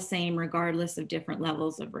all the same regardless of different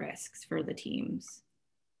levels of risks for the teams?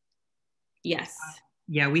 Yes.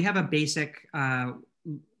 Yeah, we have a basic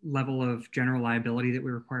level of general liability that we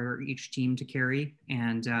require each team to carry.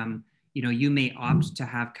 And, you may opt to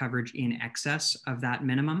have coverage in excess of that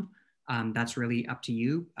minimum. That's really up to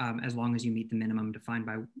you, as long as you meet the minimum defined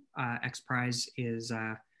by XPRIZE is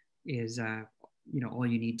all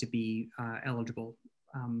you need to be eligible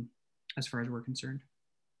as far as we're concerned.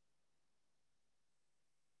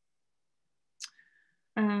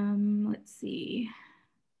 Let's see.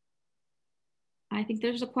 I think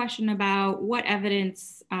there's a question about what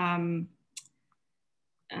evidence,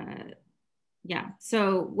 yeah.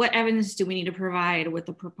 So what evidence do we need to provide with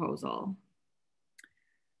the proposal?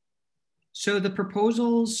 So the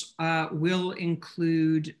proposals will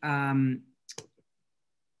include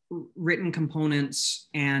written components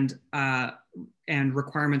and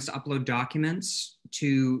requirements to upload documents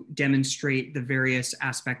to demonstrate the various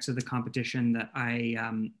aspects of the competition that I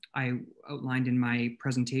outlined in my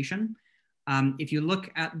presentation. If you look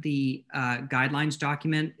at the guidelines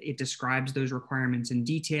document, it describes those requirements in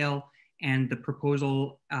detail, and the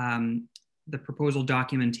proposal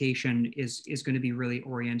documentation is going to be really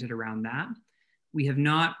oriented around that. We have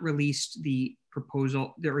not released the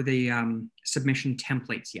proposal or the submission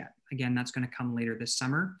templates yet. Again, that's going to come later this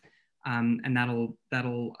summer, and that'll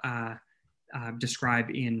describe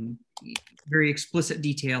in very explicit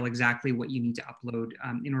detail exactly what you need to upload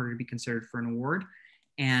in order to be considered for an award.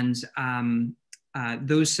 And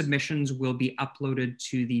those submissions will be uploaded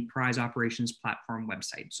to the Prize Operations Platform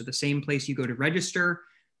website. So the same place you go to register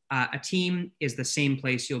a team is the same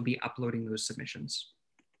place you'll be uploading those submissions.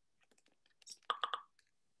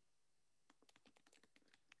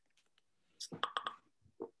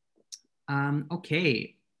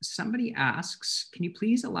 Okay, somebody asks, can you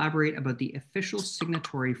please elaborate about the official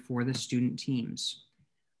signatory for the student teams?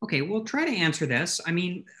 Okay, we'll try to answer this. I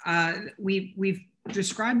mean, we've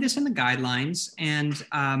described this in the guidelines, and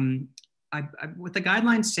what the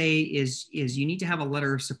guidelines say is you need to have a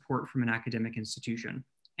letter of support from an academic institution,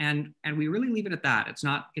 and we really leave it at that. It's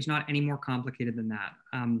not any more complicated than that.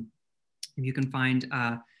 If you can find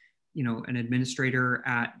an administrator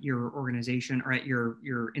at your organization or at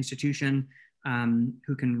your institution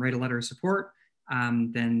who can write a letter of support,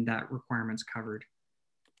 then that requirement's covered.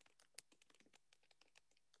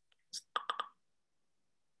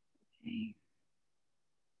 Okay.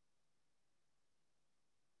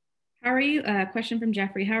 How are you, question from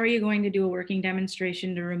Jeffrey, how are you going to do a working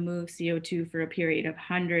demonstration to remove CO2 for a period of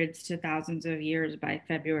hundreds to thousands of years by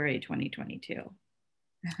February 2022?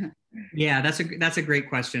 Yeah, that's a great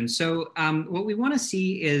question. So what we want to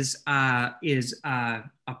see is a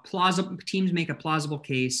plausible, teams make a plausible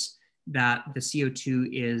case that the CO2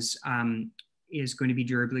 is going to be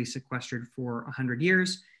durably sequestered for 100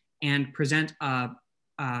 years, and present a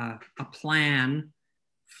plan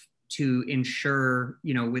to ensure,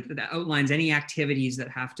 that outlines any activities that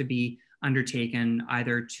have to be undertaken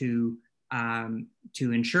either to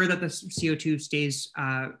ensure that the CO2 stays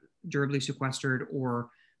durably sequestered, or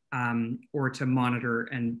to monitor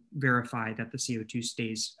and verify that the CO2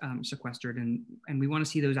 stays sequestered. And we want to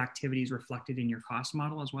see those activities reflected in your cost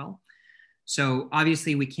model as well. So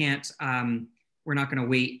obviously we can't, we're not going to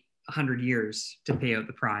wait 100 years to pay out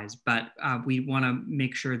the prize, but we want to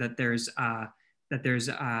make sure that there's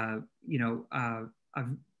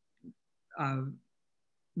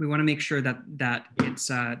we want to make sure that it's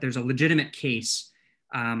there's a legitimate case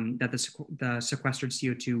that the sequestered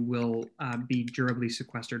CO2 will be durably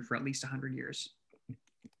sequestered for at least 100 years.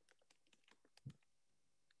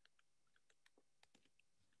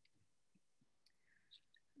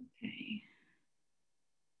 Okay.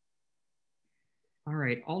 All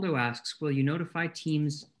right, Aldo asks, will you notify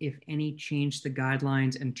teams if any change to the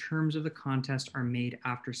guidelines and terms of the contest are made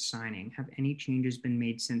after signing? Have any changes been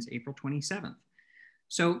made since April 27th?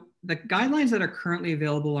 So the guidelines that are currently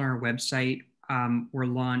available on our website were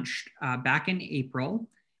launched back in April,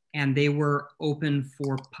 and they were open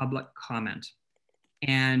for public comment.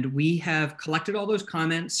 And we have collected all those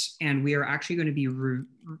comments, and we are actually going to be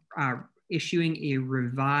issuing a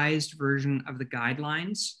revised version of the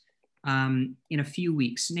guidelines in a few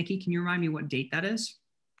weeks. Nikki, can you remind me what date that is?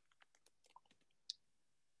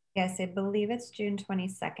 Yes, I believe it's June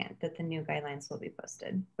 22nd that the new guidelines will be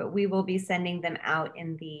posted, but we will be sending them out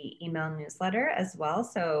in the email newsletter as well.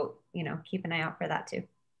 So, keep an eye out for that too.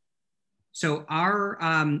 So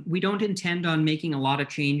we don't intend on making a lot of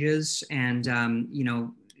changes, and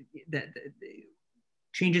the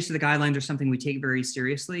changes to the guidelines are something we take very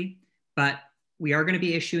seriously, but we are going to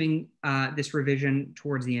be issuing this revision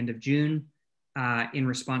towards the end of June in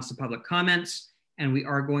response to public comments, and we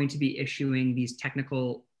are going to be issuing these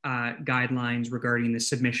technical guidelines regarding the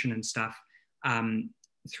submission and stuff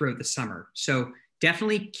throughout the summer. So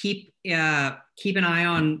definitely keep an eye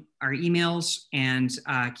on our emails, and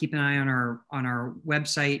keep an eye on our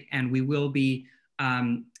website, and we will be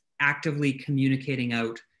actively communicating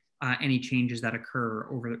out any changes that occur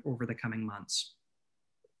over the coming months.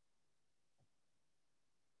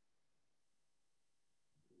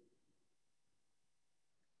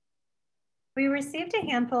 We received a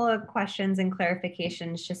handful of questions and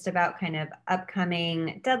clarifications just about kind of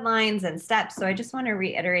upcoming deadlines and steps. So I just want to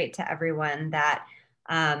reiterate to everyone that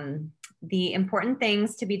the important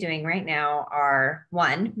things to be doing right now are,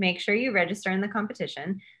 one, make sure you register in the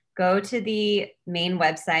competition. Go to the main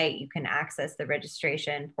website. You can access the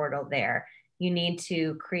registration portal there. You need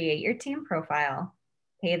to create your team profile,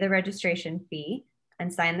 pay the registration fee,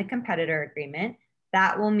 and sign the competitor agreement.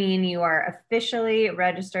 That will mean you are officially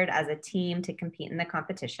registered as a team to compete in the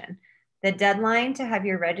competition. The deadline to have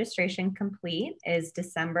your registration complete is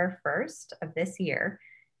December 1st of this year.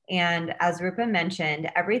 And as Rupa mentioned,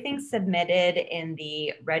 everything submitted in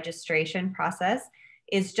the registration process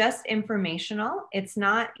is just informational. It's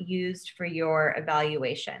not used for your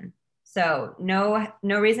evaluation. So no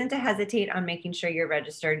reason to hesitate on making sure you're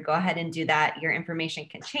registered. Go ahead and do that. Your information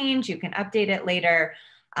can change. You can update it later.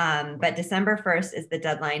 But December 1st is the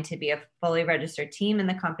deadline to be a fully registered team in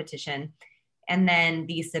the competition. And then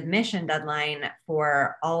the submission deadline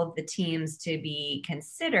for all of the teams to be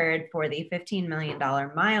considered for the $15 million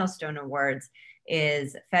milestone awards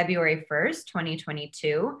is February 1st,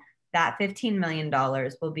 2022. That $15 million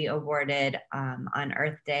will be awarded on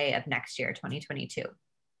Earth Day of next year, 2022.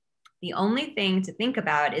 The only thing to think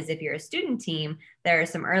about is if you're a student team, there are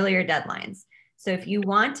some earlier deadlines. So if you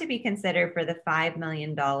want to be considered for the $5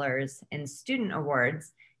 million in student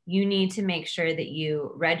awards, you need to make sure that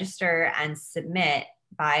you register and submit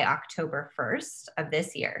by October 1st of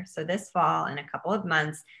this year. So this fall, in a couple of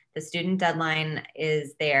months, the student deadline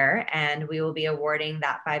is there, and we will be awarding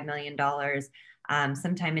that $5 million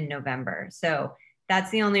sometime in November. So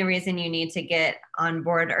that's the only reason you need to get on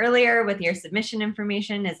board earlier with your submission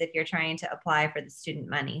information, is if you're trying to apply for the student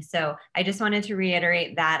money. So I just wanted to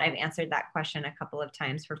reiterate that. I've answered that question a couple of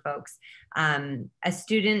times for folks. A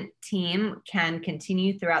student team can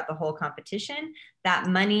continue throughout the whole competition. That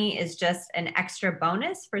money is just an extra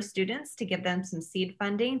bonus for students to give them some seed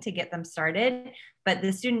funding to get them started. But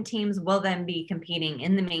the student teams will then be competing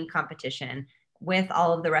in the main competition with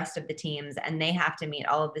all of the rest of the teams, and they have to meet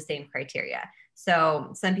all of the same criteria.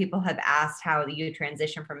 So some people have asked how you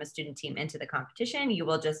transition from a student team into the competition. You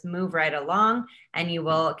will just move right along, and you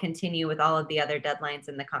will continue with all of the other deadlines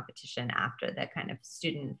in the competition after the kind of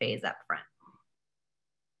student phase up front.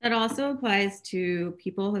 That also applies to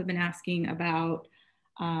people who have been asking about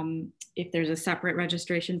if there's a separate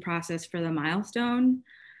registration process for the milestone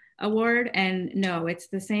award. And no, it's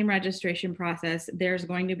the same registration process. There's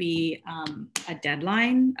going to be a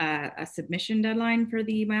deadline, a submission deadline for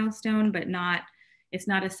the milestone, but it's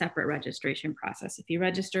not a separate registration process. If you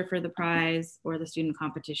register for the prize or the student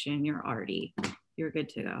competition, you're good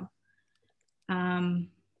to go.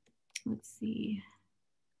 Let's see.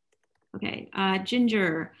 Okay,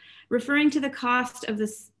 Ginger, referring to the cost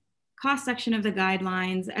section of the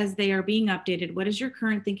guidelines as they are being updated, what is your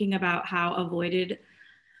current thinking about how avoided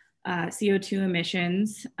CO2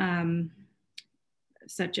 emissions,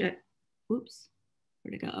 such as, oops,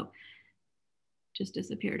 where'd it go? Just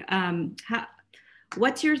disappeared.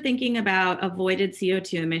 What's your thinking about avoided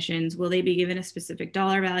CO2 emissions? Will they be given a specific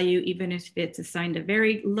dollar value, even if it's assigned a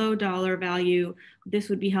very low dollar value? This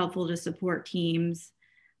would be helpful to support teams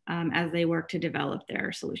as they work to develop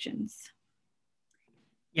their solutions.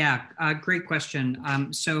 Yeah, great question.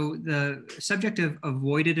 So the subject of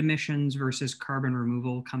avoided emissions versus carbon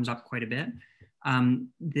removal comes up quite a bit.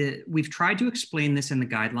 We've tried to explain this in the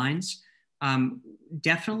guidelines.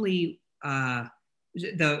 Definitely, the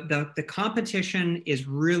competition is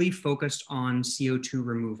really focused on CO2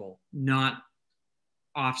 removal, not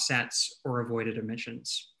offsets or avoided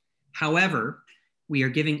emissions. However, we are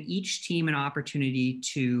giving each team an opportunity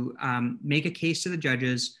to make a case to the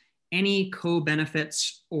judges any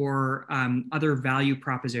co-benefits or other value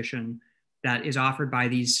proposition that is offered by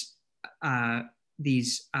these CDR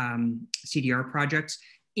projects,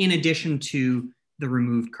 in addition to the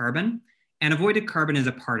removed carbon. And avoided carbon is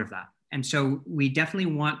a part of that. And so we definitely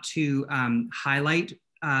want to highlight,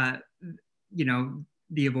 the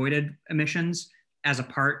avoided emissions as a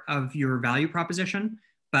part of your value proposition,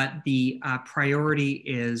 but the priority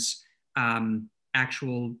is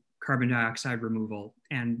actual carbon dioxide removal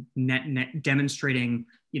and net demonstrating,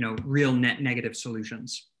 real net negative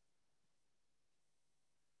solutions.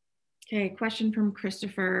 Okay, question from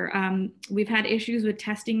Christopher. We've had issues with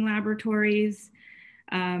testing laboratories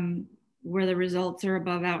where the results are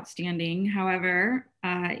above outstanding. However,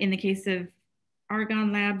 in the case of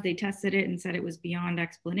Argonne Lab, they tested it and said it was beyond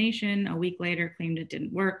explanation. A week later, claimed it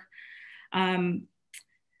didn't work. How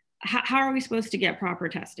are we supposed to get proper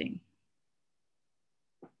testing?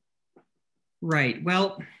 Right.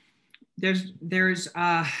 Well, there's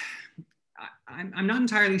I'm not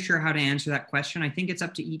entirely sure how to answer that question. I think it's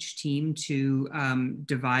up to each team to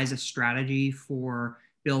devise a strategy for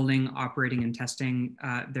building, operating, and testing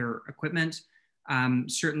their equipment.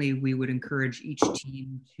 Certainly, we would encourage each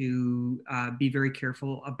team to be very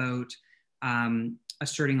careful about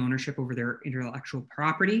asserting ownership over their intellectual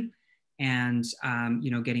property, and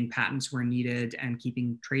getting patents where needed and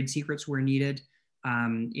keeping trade secrets where needed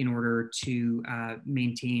in order to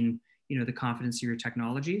maintain the confidence of your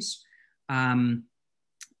technologies.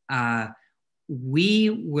 We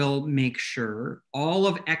will make sure all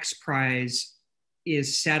of XPRIZE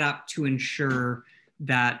is set up to ensure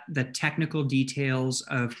that the technical details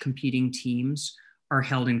of competing teams are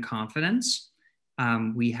held in confidence.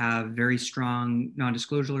 We have very strong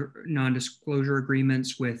non-disclosure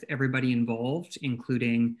agreements with everybody involved,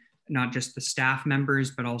 including not just the staff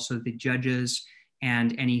members, but also the judges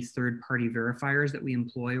and any third-party verifiers that we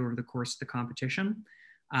employ over the course of the competition.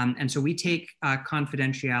 And so we take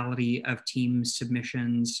confidentiality of team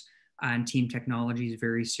submissions and team technologies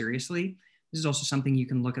very seriously. This is also something you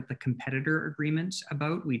can look at the competitor agreement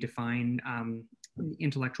about. We define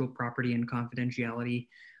intellectual property and confidentiality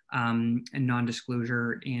and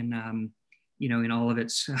non-disclosure in all of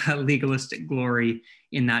its legalistic glory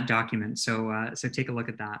in that document. So take a look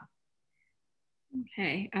at that.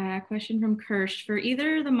 Okay, question from Kirsch. For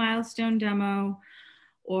either the milestone demo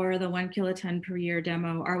or the 1 kiloton per year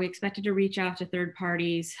demo, are we expected to reach out to third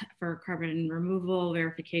parties for carbon removal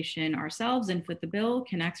verification ourselves and foot the bill?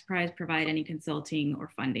 Can XPRIZE provide any consulting or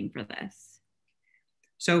funding for this?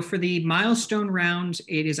 So for the milestone round,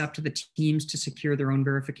 it is up to the teams to secure their own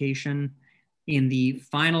verification. In the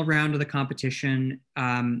final round of the competition,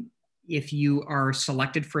 if you are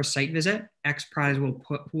selected for a site visit, XPRIZE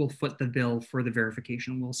will foot the bill for the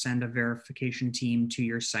verification. We'll send a verification team to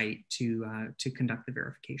your site to conduct the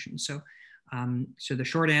verification. So the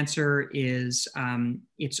short answer is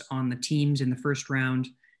it's on the teams in the first round,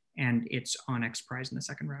 and it's on XPRIZE in the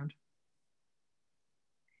second round.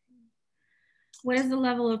 What is the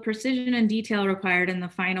level of precision and detail required in the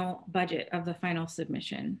final budget of the final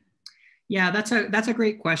submission? Yeah, that's a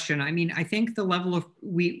great question. I mean, I think the level of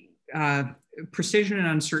precision and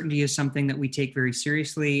uncertainty is something that we take very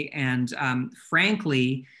seriously, and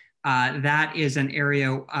frankly, that is an area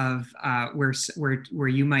of where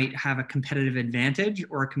you might have a competitive advantage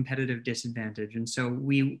or a competitive disadvantage. And so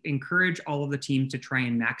we encourage all of the teams to try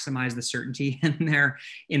and maximize the certainty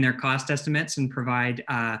in their cost estimates and provide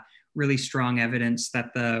really strong evidence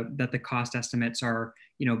that the cost estimates are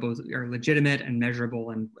both are legitimate and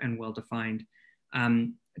measurable and well defined.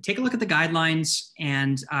 Take a look at the guidelines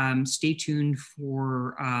and stay tuned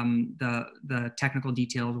for the technical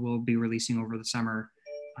details we'll be releasing over the summer,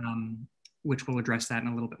 which will address that in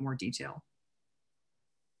a little bit more detail.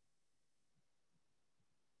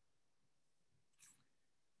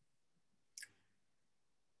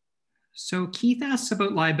 So Keith asks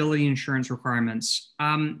about liability insurance requirements.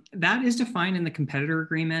 That is defined in the competitor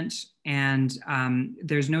agreement, and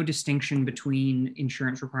there's no distinction between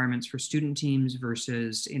insurance requirements for student teams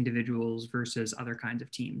versus individuals versus other kinds of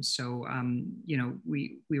teams. So,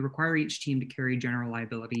 we require each team to carry general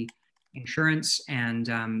liability insurance, and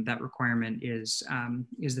that requirement is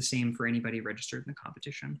the same for anybody registered in the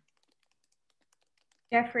competition.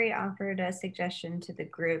 Jeffrey offered a suggestion to the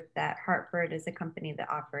group that Hartford is a company that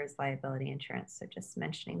offers liability insurance. So just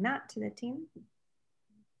mentioning that to the team.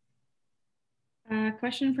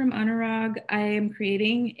 Question from Anurag. I am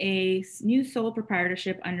creating a new sole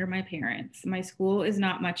proprietorship under my parents. My school is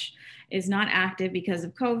not active because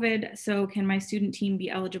of COVID. So can my student team be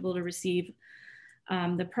eligible to receive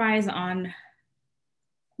the prize on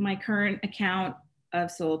my current account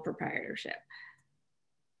of sole proprietorship?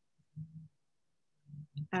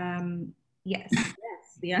 Yes. Yes.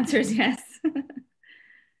 The answer is yes.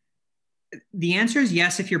 The answer is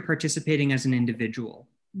yes if you're participating as an individual.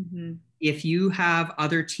 Mm-hmm. If you have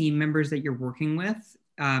other team members that you're working with,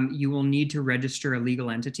 you will need to register a legal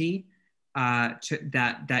entity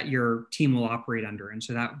that your team will operate under, and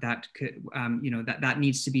so that could that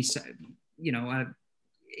needs to be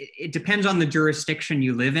it depends on the jurisdiction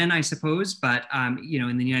you live in, I suppose, but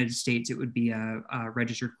in the United States, it would be a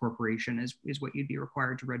registered corporation is what you'd be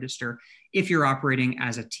required to register if you're operating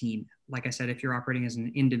as a team. Like I said, if you're operating as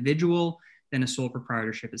an individual, then a sole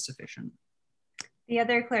proprietorship is sufficient. The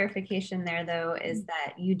other clarification there, though, is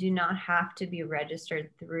that you do not have to be registered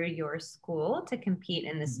through your school to compete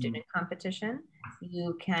in the student competition.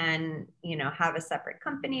 You can, have a separate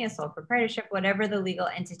company, a sole proprietorship, whatever the legal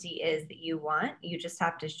entity is that you want. You just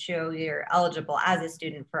have to show you're eligible as a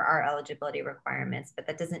student for our eligibility requirements, but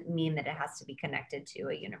that doesn't mean that it has to be connected to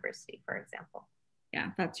a university, for example.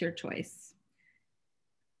 Yeah, that's your choice.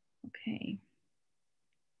 Okay.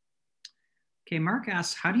 Okay, Mark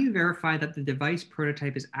asks, how do you verify that the device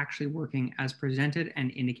prototype is actually working as presented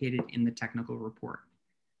and indicated in the technical report?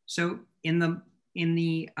 So in the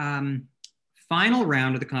final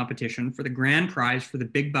round of the competition for the grand prize for the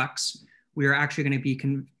big bucks, we are actually going to be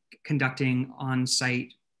conducting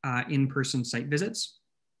on-site, in-person site visits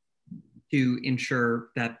to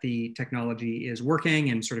ensure that the technology is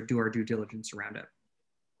working and sort of do our due diligence around it.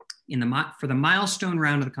 For the milestone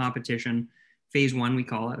round of the competition, phase 1 we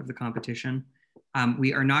call it of the competition,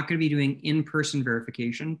 we are not going to be doing in-person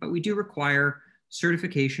verification, but we do require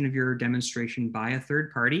certification of your demonstration by a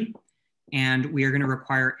third party, and we are going to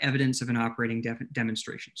require evidence of an operating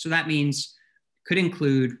demonstration. So that means could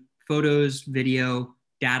include photos, video,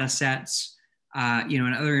 data sets,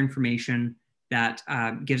 and other information that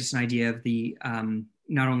gives us an idea of the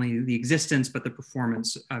not only the existence but the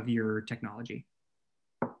performance of your technology.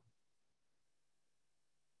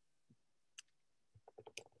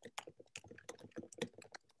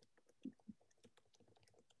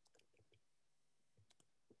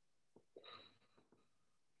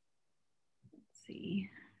 See.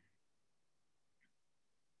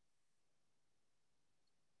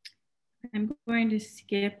 I'm going to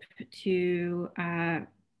skip to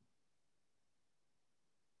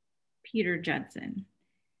Peter Judson.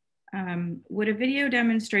 Would a video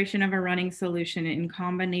demonstration of a running solution in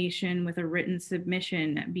combination with a written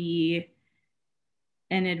submission be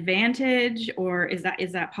an advantage, or is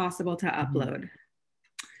that possible to upload?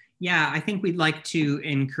 Yeah, I think we'd like to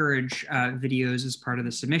encourage videos as part of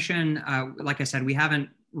the submission. Like I said, we haven't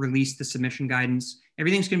released the submission guidance.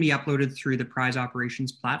 Everything's going to be uploaded through the Prize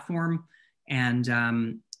Operations platform, and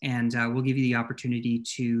we'll give you the opportunity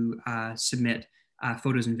to submit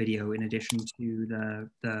photos and video in addition to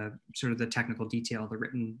the sort of the technical detail, the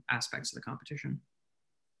written aspects of the competition.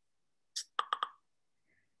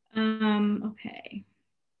 Okay.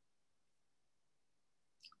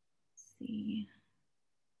 Let's see.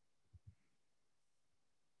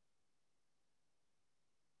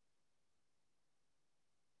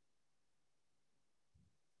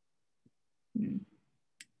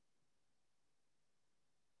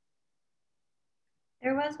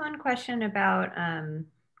 There was one question about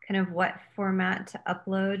kind of what format to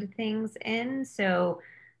upload things in. So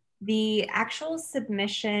the actual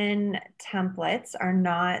submission templates are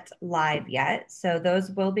not live yet. So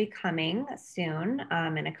those will be coming soon.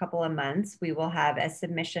 In a couple of months, we will have a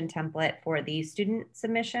submission template for the student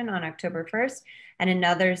submission on October 1st and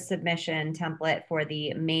another submission template for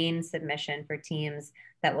the main submission for teams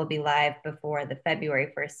that will be live before the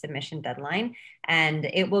February 1st submission deadline. And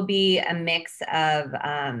it will be a mix of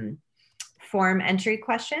form entry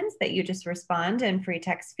questions that you just respond in free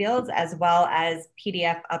text fields, as well as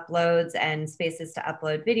PDF uploads and spaces to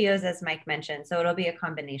upload videos, as Mike mentioned. So it'll be a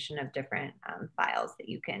combination of different files that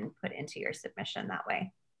you can put into your submission that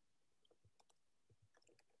way.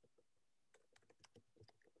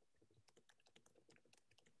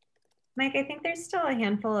 Mike, I think there's still a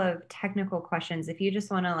handful of technical questions. If you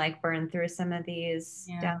just want to like burn through some of these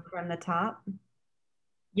down from the top.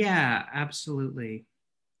 Yeah, absolutely.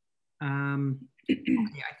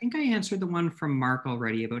 I think I answered the one from Mark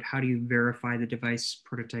already about how do you verify the device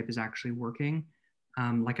prototype is actually working.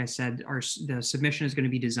 Like I said, the submission is going to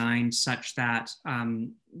be designed such that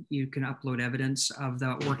you can upload evidence of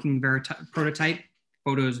the working prototype,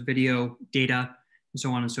 photos, video, data, and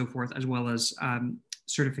so on and so forth, as well as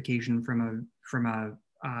certification from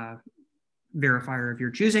a verifier of your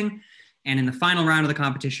choosing. And in the final round of the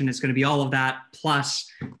competition, it's going to be all of that plus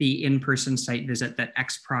the in-person site visit that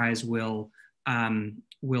XPRIZE will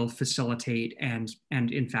facilitate and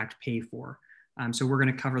in fact pay for. So we're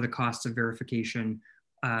going to cover the costs of verification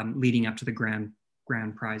leading up to the grand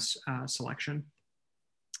prize selection.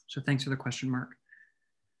 So thanks for the question, Mark.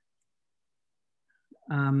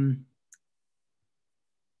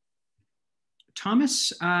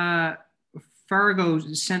 Thomas Fargo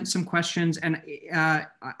sent some questions, and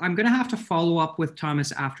I'm going to have to follow up with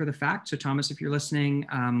Thomas after the fact. So Thomas, if you're listening,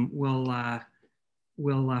 we'll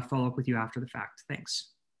follow up with you after the fact.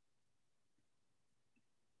 Thanks.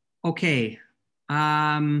 Okay.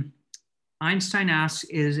 Einstein asks,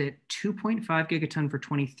 is it 2.5 gigaton for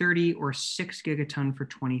 2030 or 6 gigaton for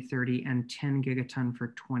 2030 and 10 gigaton for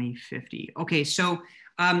 2050? Okay, so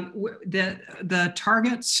the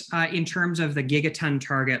targets in terms of the gigaton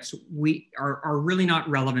targets are really not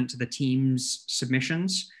relevant to the team's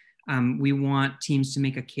submissions. We want teams to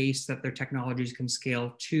make a case that their technologies can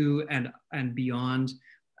scale to and beyond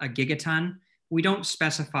a gigaton. We don't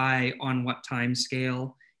specify on what time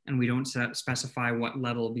scale, and we don't specify what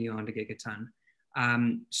level beyond a gigaton.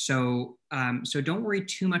 So don't worry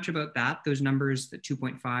too much about that. Those numbers, the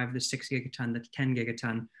 2.5, the 6 gigaton, the 10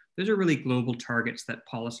 gigaton, those are really global targets that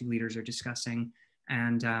policy leaders are discussing.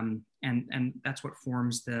 And that's what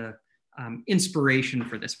forms the inspiration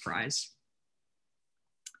for this prize.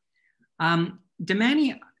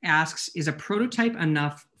 Damani asks, is a prototype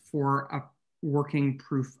enough for a working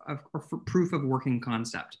proof of working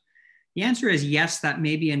concept? The answer is yes, that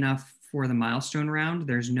may be enough for the milestone round.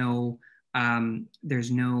 There's no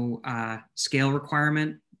scale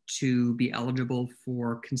requirement to be eligible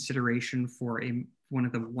for consideration for one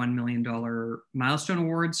of the $1 million milestone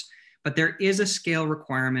awards, but there is a scale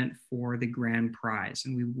requirement for the grand prize.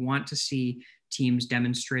 And we want to see teams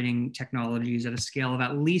demonstrating technologies at a scale of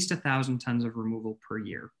at least 1,000 tons of removal per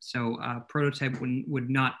year. So a prototype would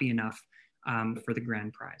not be enough for the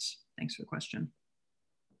grand prize. Thanks for the question.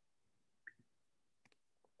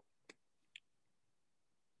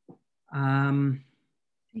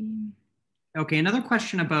 Okay, another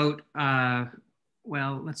question about,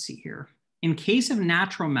 well, let's see here. In case of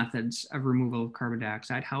natural methods of removal of carbon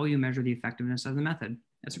dioxide, how will you measure the effectiveness of the method?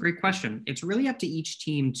 That's a great question. It's really up to each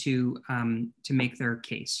team to make their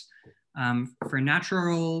case. For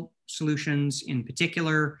natural solutions in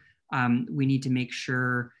particular, we need to make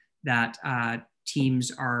sure that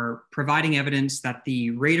teams are providing evidence that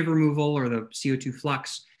the rate of removal or the CO2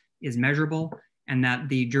 flux is measurable and that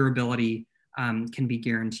the durability can be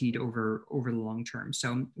guaranteed over the long term.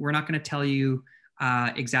 So we're not going to tell you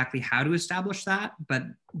exactly how to establish that,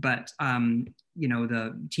 but you know,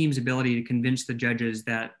 the team's ability to convince the judges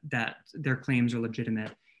that their claims are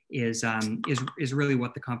legitimate is really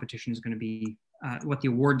what the competition is going to be, what the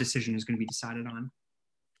award decision is going to be decided on.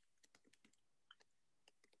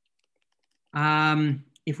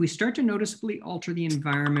 If we start to noticeably alter the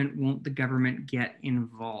environment, won't the government get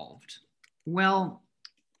involved? Well,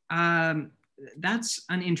 that's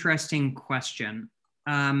an interesting question.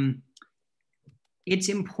 It's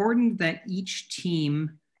important that each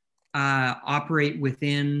team operate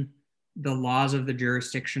within the laws of the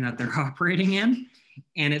jurisdiction that they're operating in.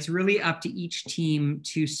 And it's really up to each team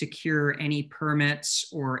to secure any permits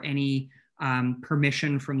or any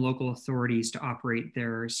permission from local authorities to operate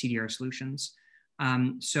their CDR solutions.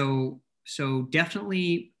 So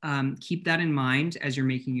definitely keep that in mind as you're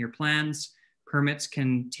making your plans. Permits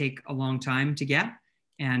can take a long time to get,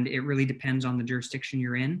 and it really depends on the jurisdiction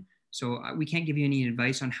you're in. So we can't give you any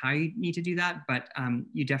advice on how you need to do that, but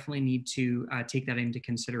you definitely need to take that into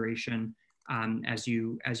consideration as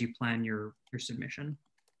you plan your submission.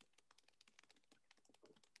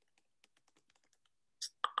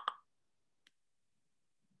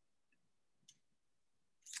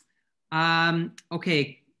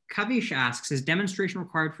 Okay, Kavish asks, is demonstration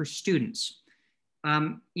required for students?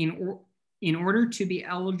 In order to be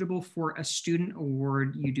eligible for a student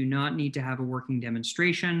award, you do not need to have a working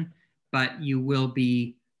demonstration, but you will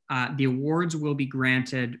be, the awards will be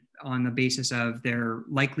granted on the basis of their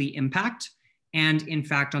likely impact and in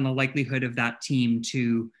fact on the likelihood of that team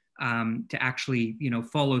to actually, you know,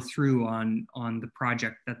 follow through on the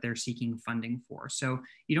project that they're seeking funding for. So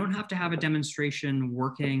you don't have to have a demonstration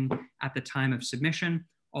working at the time of submission,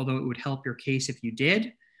 although it would help your case if you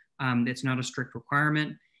did. It's not a strict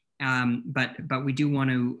requirement. But we do want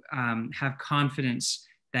to have confidence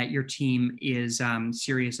that your team is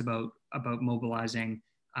serious about mobilizing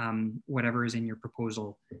whatever is in your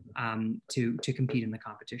proposal to compete in the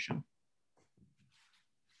competition.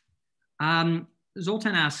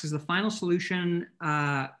 Zoltan asks, is the final solution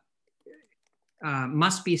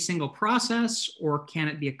must be a single process, or can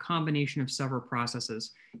it be a combination of several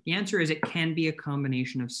processes? The answer is it can be a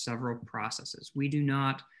combination of several processes. We do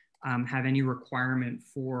not have any requirement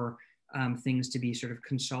for things to be sort of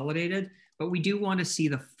consolidated, but we do want to see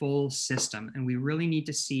the full system, and we really need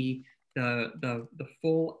to see the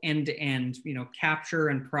full end-to-end, you know, capture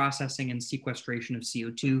and processing and sequestration of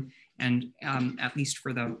CO2. And at least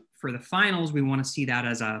for the finals, we want to see that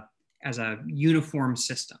as a uniform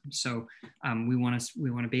system. So we want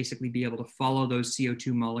to basically be able to follow those CO2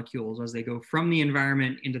 molecules as they go from the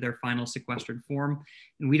environment into their final sequestered form.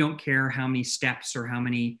 And we don't care how many steps or how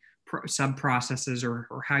many sub-processes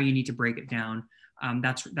or how you need to break it down.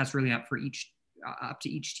 That's really up to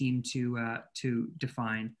each team to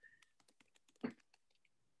define.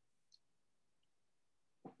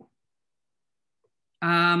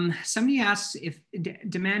 Somebody asks, if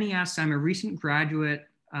Damani asks, I'm a recent graduate.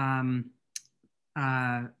 My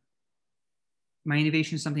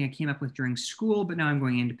innovation is something I came up with during school, but now I'm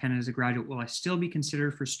going independent as a graduate. Will I still be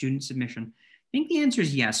considered for student submission? I think the answer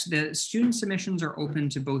is yes. The student submissions are open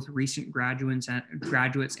to both recent graduates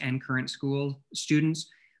and current school students.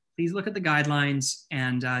 please look at the guidelines,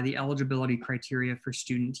 and the eligibility criteria for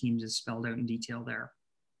student teams is spelled out in detail there.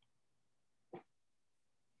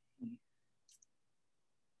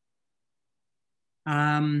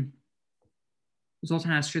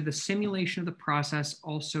 Zoltan asked, should the simulation of the process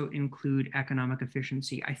also include economic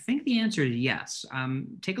efficiency? I think the answer is yes.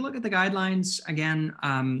 Take a look at the guidelines. Again,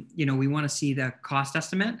 you know, we want to see the cost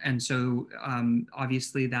estimate. And so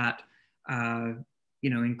obviously that,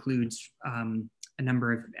 you know, includes a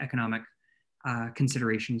number of economic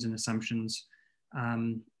considerations and assumptions.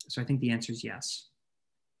 So I think the answer is yes.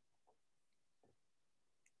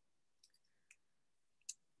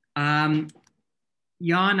 Jan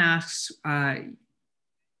asks,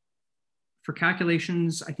 for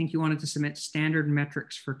calculations, I think you wanted to submit standard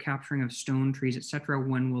metrics for capturing of stone trees, et cetera.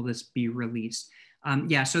 When will this be released?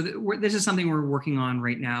 Yeah, so this is something we're working on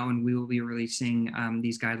right now, and we will be releasing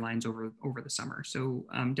these guidelines over the summer. So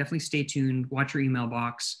definitely stay tuned, watch your email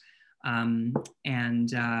box, and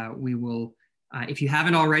we will, if you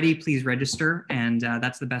haven't already, please register, and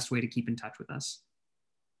that's the best way to keep in touch with us.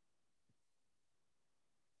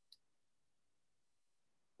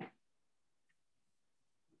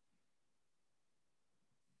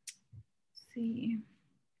 See.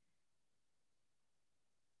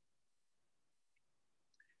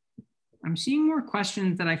 I'm seeing more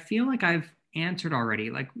questions that I feel like I've answered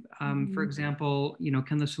already. Like, for example, you know,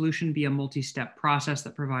 can the solution be a multi-step process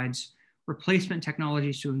that provides replacement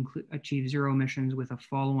technologies to achieve zero emissions with a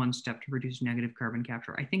follow-on step to reduce negative carbon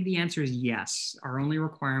capture? I think the answer is yes. Our only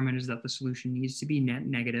requirement is that the solution needs to be net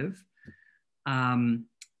negative from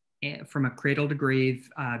a cradle to grave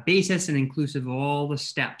basis and inclusive of all the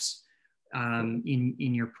steps in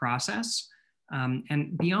your process.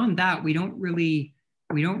 And beyond that, we don't really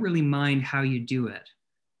mind how you do it.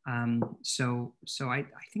 So I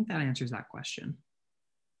think that answers that question.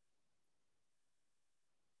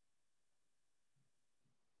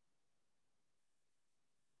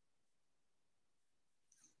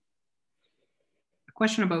 A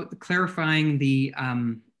question about clarifying the,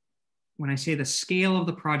 when I say the scale of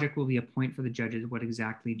the project will be a point for the judges, what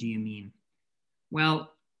exactly do you mean?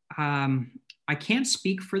 Well, I can't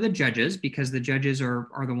speak for the judges because the judges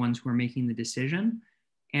are the ones who are making the decision.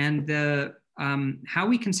 And the how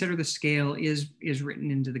we consider the scale is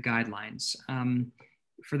written into the guidelines.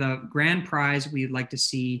 For the grand prize, we'd like to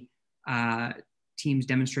see teams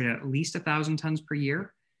demonstrate at least 1,000 tons per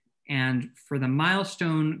year. And for the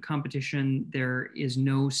milestone competition, there is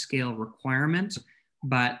no scale requirement,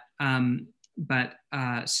 but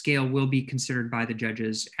scale will be considered by the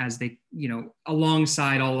judges as they, you know,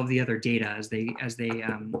 alongside all of the other data as they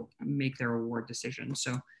make their award decision.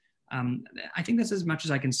 So I think that's as much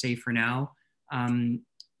as I can say for now.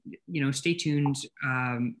 You know, stay tuned.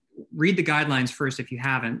 Read the guidelines first if you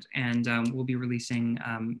haven't, and we'll be releasing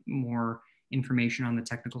more information on the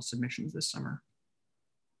technical submissions this summer.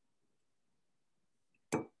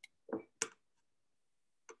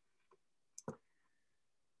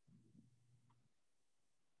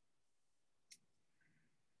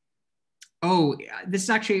 Oh, this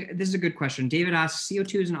is a good question. David asks,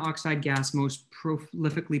 CO2 is an oxide gas most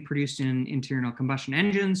prolifically produced in internal combustion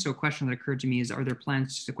engines. So a question that occurred to me is, are there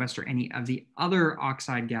plans to sequester any of the other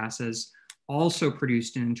oxide gases also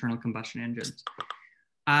produced in internal combustion engines?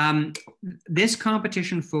 This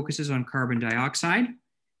competition focuses on carbon dioxide.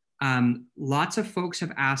 Lots of folks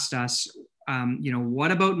have asked us, you know, what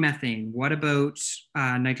about methane? What about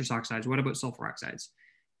nitrous oxides? What about sulfur oxides?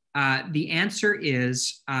 The answer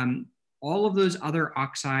is, all of those other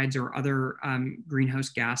oxides or other greenhouse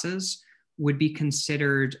gases would be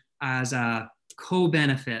considered as a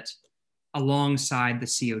co-benefit alongside the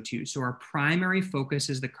CO2. So our primary focus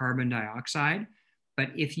is the carbon dioxide, but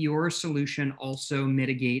if your solution also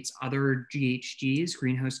mitigates other GHGs,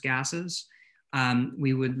 greenhouse gases,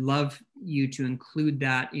 we would love you to include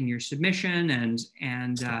that in your submission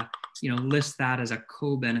and you know, list that as a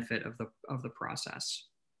co-benefit of the process.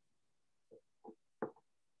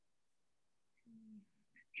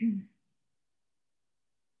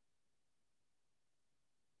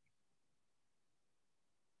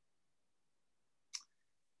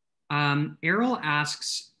 Errol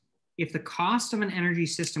asks, if the cost of an energy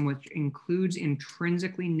system which includes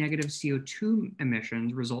intrinsically negative CO2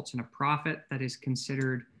 emissions results in a profit that is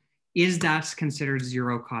considered, is that considered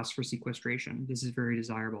zero cost for sequestration? This is very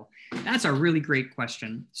desirable. That's a really great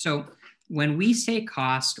question. So when we say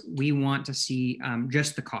cost, we want to see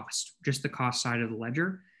just the cost side of the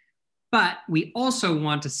ledger. But we also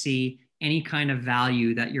want to see any kind of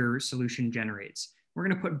value that your solution generates. We're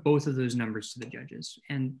going to put both of those numbers to the judges,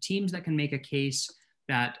 and teams that can make a case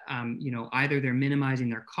that you know, either they're minimizing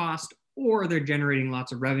their cost or they're generating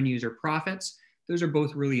lots of revenues or profits. Those are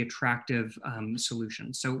both really attractive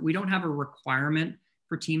solutions. So we don't have a requirement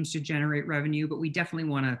for teams to generate revenue, but we definitely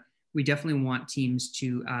want teams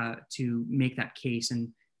to make that case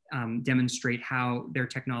and demonstrate how their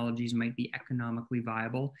technologies might be economically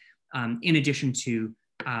viable, in addition to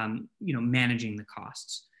managing the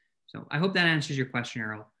costs. So I hope that answers your question,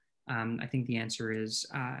 Errol. I think the answer is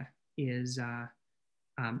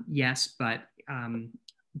yes, but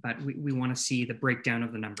we want to see the breakdown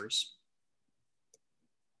of the numbers.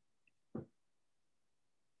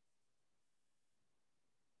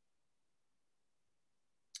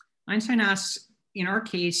 Einstein asks, in our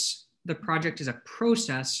case, the project is a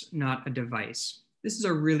process, not a device. This is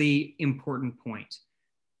a really important point.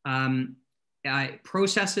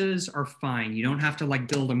 Processes are fine. You don't have to like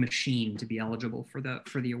build a machine to be eligible for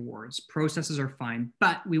the awards. Processes are fine,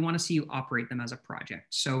 but we want to see you operate them as a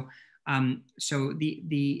project. So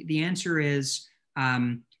the answer is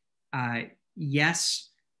yes.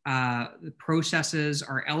 The processes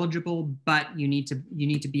are eligible, but you need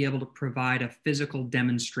to be able to provide a physical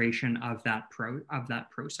demonstration of that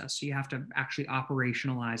process. So you have to actually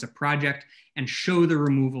operationalize a project and show the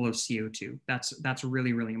removal of CO2. That's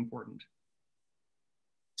really, really important.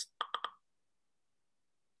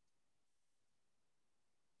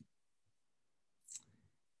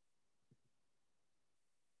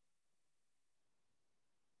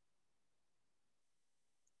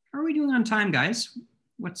 How are we doing on time, guys?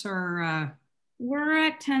 What's our? We're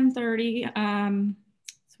at 10:30.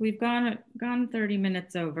 So we've gone 30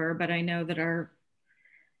 minutes over, but I know that our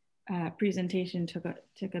presentation took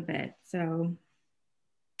a bit. So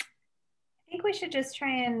I think we should just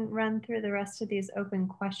try and run through the rest of these open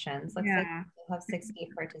questions. Looks like we'll have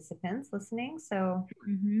 60 participants listening. So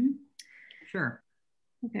Sure.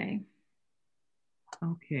 Okay.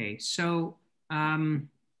 Okay. So.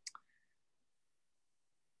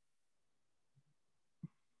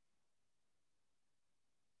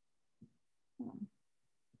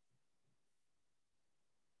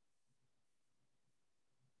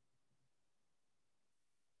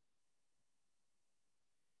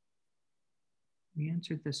 We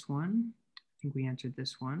answered this one. I think we answered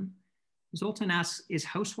this one. Zoltan asks, is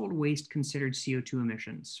household waste considered CO2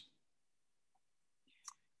 emissions?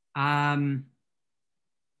 I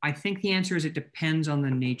think the answer is it depends on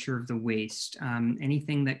the nature of the waste.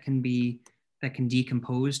 Anything that can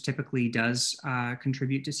decompose typically does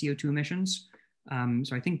contribute to CO2 emissions.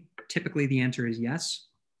 So I think typically the answer is yes,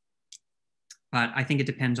 but I think it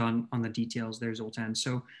depends on the details there, Zoltan.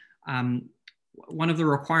 So one of the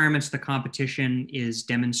requirements of the competition is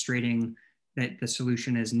demonstrating that the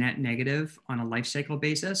solution is net negative on a life cycle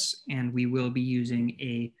basis, and we will be using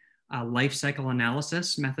a life cycle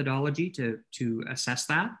analysis methodology to assess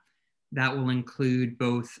that. That will include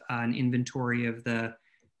both an inventory of the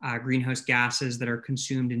greenhouse gases that are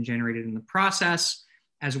consumed and generated in the process,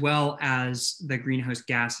 as well as the greenhouse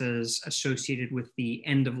gases associated with the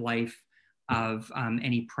end of life of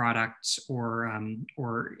any products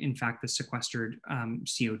or in fact the sequestered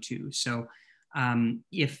CO2. So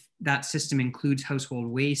if that system includes household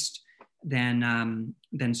waste, then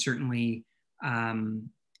certainly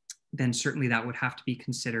that would have to be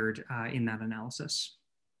considered in that analysis.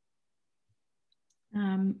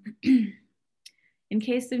 In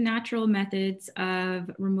case of natural methods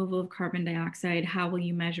of removal of carbon dioxide, how will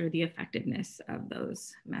you measure the effectiveness of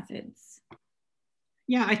those methods?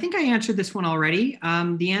 Yeah, I think I answered this one already.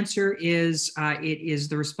 The answer is it is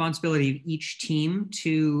the responsibility of each team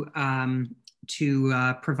to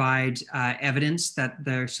provide evidence that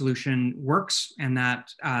their solution works and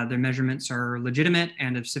that their measurements are legitimate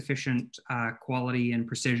and of sufficient quality and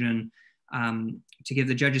precision to give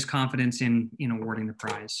the judges confidence in awarding the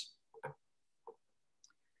prize.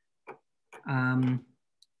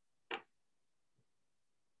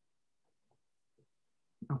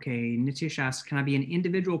 Okay, Nitish asks, can I be an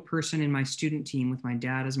individual person in my student team with my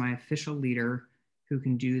dad as my official leader who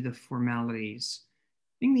can do the formalities?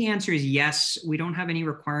 I think the answer is yes. We don't have any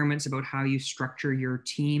requirements about how you structure your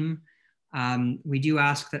team. We do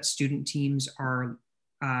ask that student teams are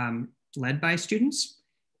led by students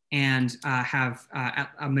and have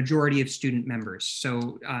a majority of student members.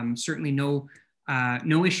 So certainly no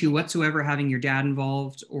issue whatsoever having your dad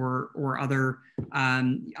involved or other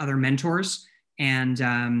mentors. And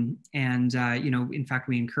in fact,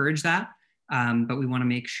 we encourage that, but we want to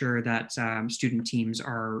make sure that student teams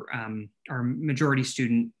are majority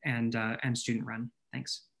student and student run.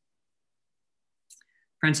 Thanks.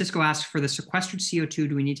 Francisco asks, for the sequestered CO2,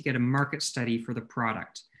 do we need to get a market study for the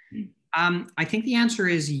product? I think the answer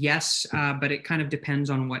is yes, but it kind of depends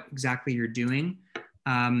on what exactly you're doing.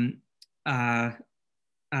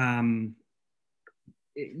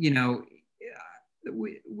 you know,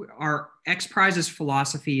 our XPRIZE's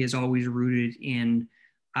philosophy is always rooted in,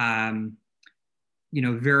 you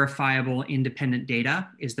know, verifiable independent data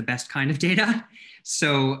is the best kind of data.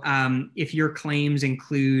 So if your claims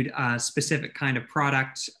include a specific kind of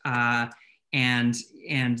product and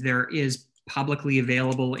there is publicly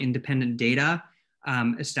available independent data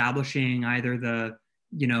establishing either the,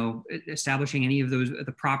 you know, establishing any of those,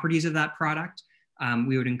 the properties of that product,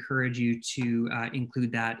 we would encourage you to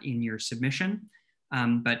include that in your submission.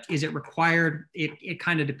 But is it required? It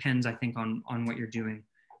kind of depends, I think, on what you're doing.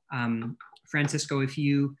 Francisco, if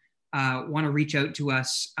you want to reach out to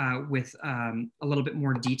us with a little bit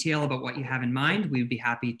more detail about what you have in mind, we would be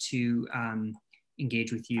happy to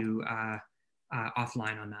engage with you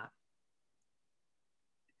offline on that.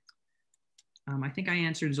 I think I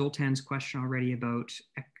answered Zoltan's question already about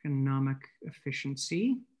economic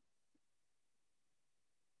efficiency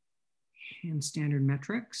and standard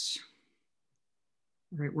metrics.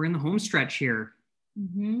 All right, we're in the home stretch here.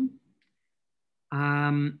 Mm-hmm.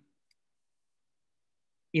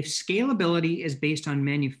 If scalability is based on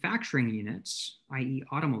manufacturing units, i.e.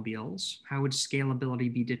 automobiles, how would scalability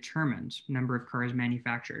be determined? Number of cars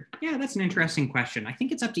manufactured? Yeah, that's an interesting question. I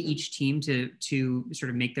think it's up to each team to sort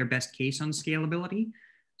of make their best case on scalability.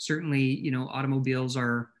 Certainly, you know, automobiles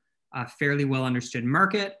are a fairly well understood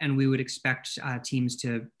market, and we would expect teams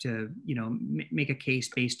to you know, make a case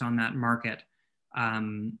based on that market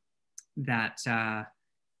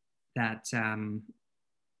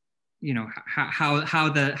you know, how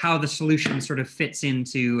the solution sort of fits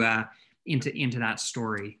into that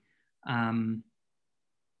story.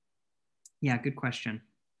 Yeah, good question.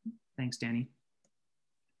 Thanks, Danny.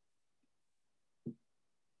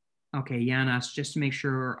 Okay, Janas, just to make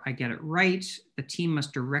sure I get it right, the team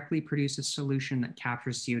must directly produce a solution that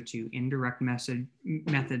captures CO2. Indirect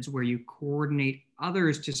methods where you coordinate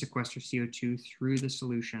others to sequester CO2 through the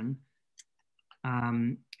solution.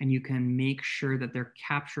 And you can make sure that their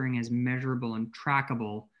capturing is measurable and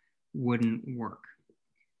trackable wouldn't work.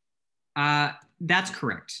 That's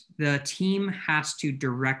correct. The team has to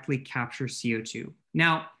directly capture CO2.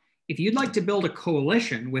 Now, if you'd like to build a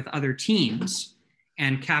coalition with other teams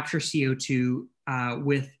and capture CO2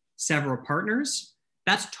 with several partners,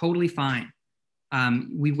 that's totally fine.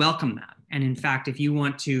 We welcome that. And in fact, if you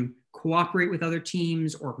want to cooperate with other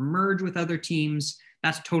teams or merge with other teams,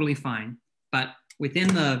 that's totally fine. But within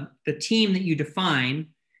the team that you define,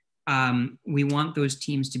 we want those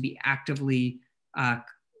teams to be actively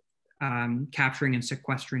capturing and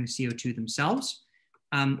sequestering CO2 themselves.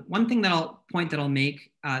 One thing that I'll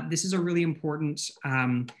make, this is a really important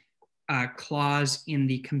clause in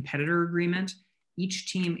the competitor agreement.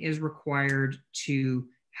 Each team is required to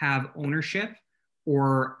have ownership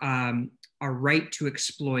or a right to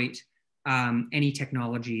exploit any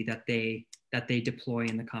technology that they deploy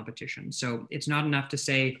in the competition. So it's not enough to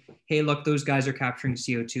say, hey, look, those guys are capturing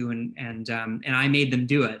CO2 and I made them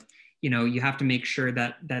do it. You know, you have to make sure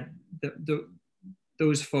that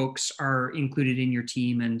those folks are included in your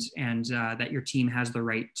team and that your team has the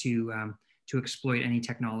right to exploit any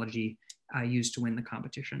technology used to win the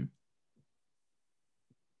competition.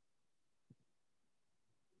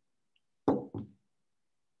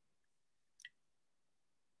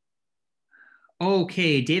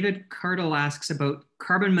 Okay, David Cardle asks about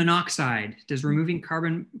carbon monoxide. Does removing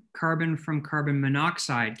carbon from carbon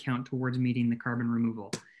monoxide count towards meeting the carbon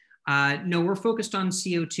removal? No, we're focused on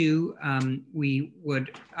CO2. We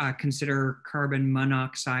would consider carbon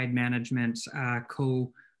monoxide management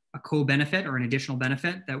a co-benefit or an additional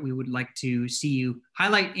benefit that we would like to see you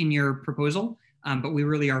highlight in your proposal, but we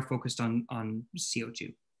really are focused on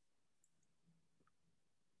CO2.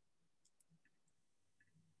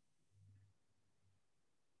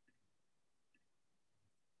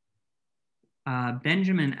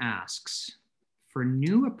 Benjamin asks, for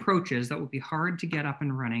new approaches that will be hard to get up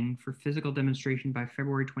and running for physical demonstration by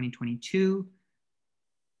February 2022,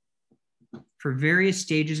 for various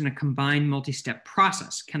stages in a combined multi-step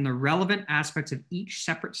process, can the relevant aspects of each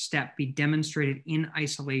separate step be demonstrated in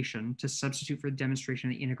isolation to substitute for the demonstration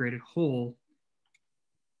of the integrated whole?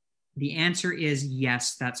 The answer is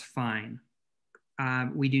yes, that's fine.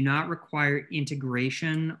 We do not require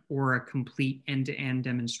integration or a complete end-to-end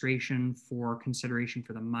demonstration for consideration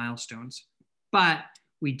for the milestones, but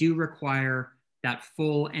we do require that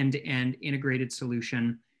full end-to-end integrated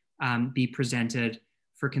solution be presented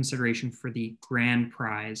for consideration for the grand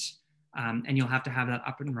prize. And you'll have to have that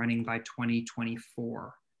up and running by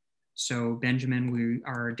 2024. So Benjamin, we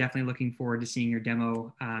are definitely looking forward to seeing your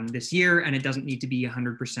demo this year, and it doesn't need to be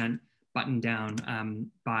 100% buttoned down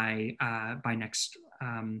by next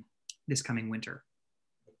this coming winter?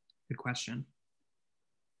 Good question.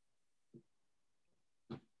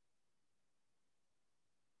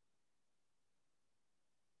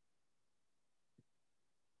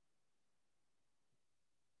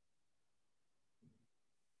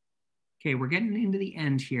 Okay, we're getting into the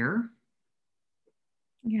end here.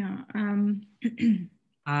 Yeah.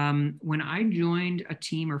 When I joined a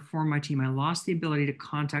team or formed my team, I lost the ability to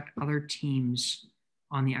contact other teams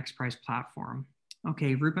on the XPRIZE platform.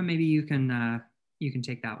 Okay, Rupa, maybe you can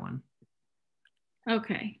take that one.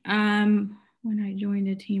 Okay. When I joined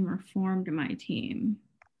a team or formed my team.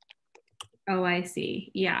 Oh, I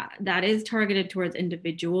see. Yeah, that is targeted towards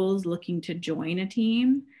individuals looking to join a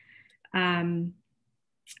team.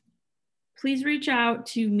 Please reach out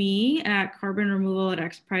to me at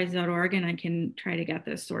carbonremoval@xprize.org and I can try to get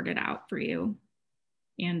this sorted out for you,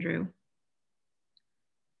 Andrew.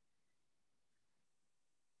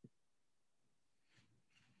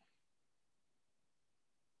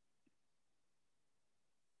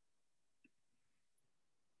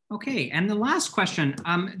 Okay, and the last question,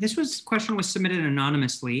 this question was submitted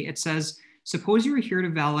anonymously. It says, suppose you were here to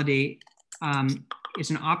validate is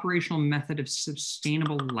an operational method of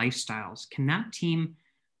sustainable lifestyles. Can that team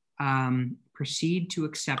proceed to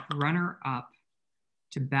accept runner-up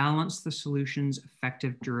to balance the solution's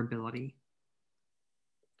effective durability?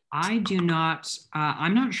 I do not,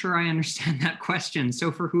 I'm not sure I understand that question. So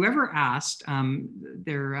for whoever asked,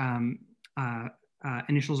 their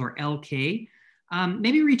initials are LK.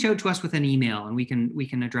 Maybe reach out to us with an email and we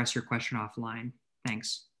can address your question offline.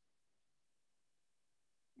 Thanks.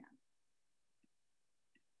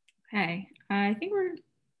 Okay, I think we're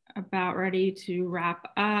about ready to wrap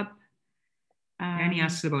up. Annie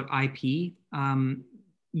asks about IP.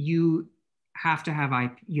 You have to have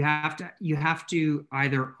IP. You have to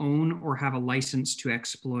either own or have a license to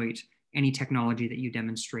exploit any technology that you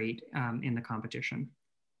demonstrate in the competition.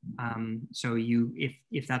 So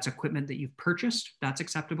if that's equipment that you've purchased, that's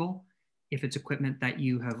acceptable. If it's equipment that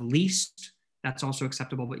you have leased, that's also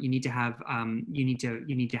acceptable. But you need to have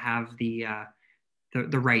the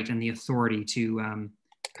right and the authority to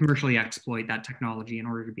commercially exploit that technology in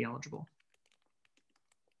order to be eligible.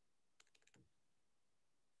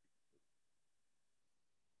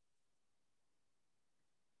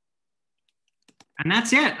 And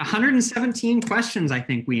that's it. 117 questions I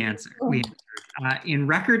think we answered. We answered in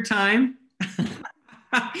record time.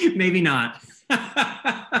 Maybe not.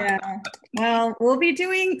 Yeah. Well, we'll be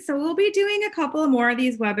doing a couple more of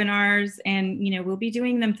these webinars, and we'll be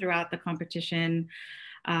doing them throughout the competition.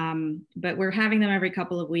 But we're having them every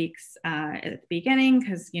couple of weeks at the beginning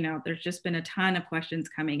because there's just been a ton of questions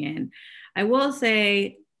coming in. I will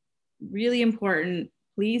say, really important,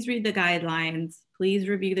 please read the guidelines. Please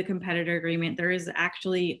review the competitor agreement. There is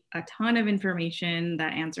actually a ton of information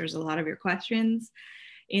that answers a lot of your questions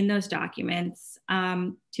in those documents.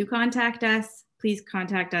 To contact us, please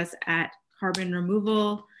contact us at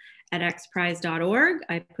carbonremoval@xprize.org.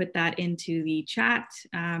 I put that into the chat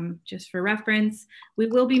just for reference. We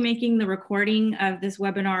will be making the recording of this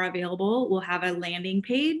webinar available. We'll have a landing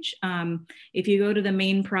page. If you go to the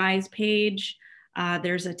main prize page,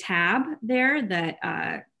 there's a tab there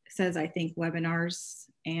that says, I think, webinars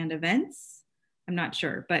and events. I'm not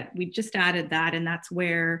sure, but we just added that, and that's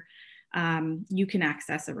where you can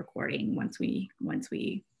access a recording once we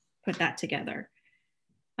put that together.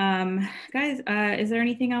 Guys, is there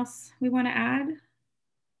anything else we want to add?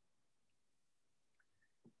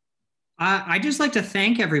 I'd just like to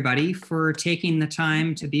thank everybody for taking the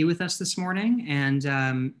time to be with us this morning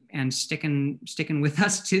and sticking with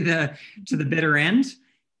us to the bitter end.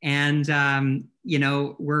 And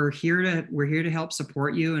we're here to help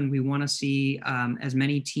support you, and we want to see as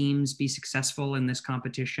many teams be successful in this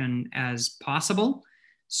competition as possible.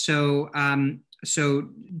 So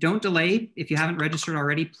don't delay. If you haven't registered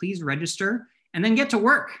already, please register and then get to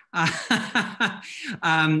work. Time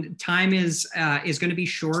is going to be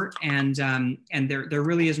short, and there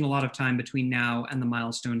really isn't a lot of time between now and the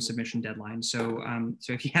milestone submission deadline. So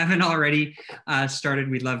if you haven't already started,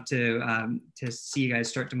 we'd love to see you guys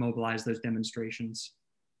start to mobilize those demonstrations.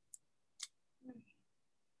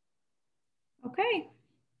 Okay.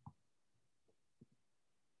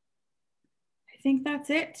 I think that's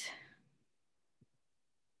it.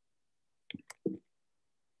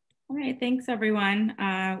 All right, thanks everyone.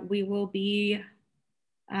 We will be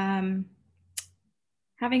having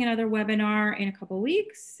another webinar in a couple of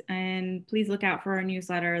weeks, and please look out for our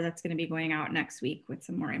newsletter that's going to be going out next week with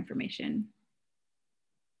some more information.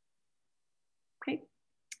 Okay,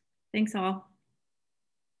 thanks all.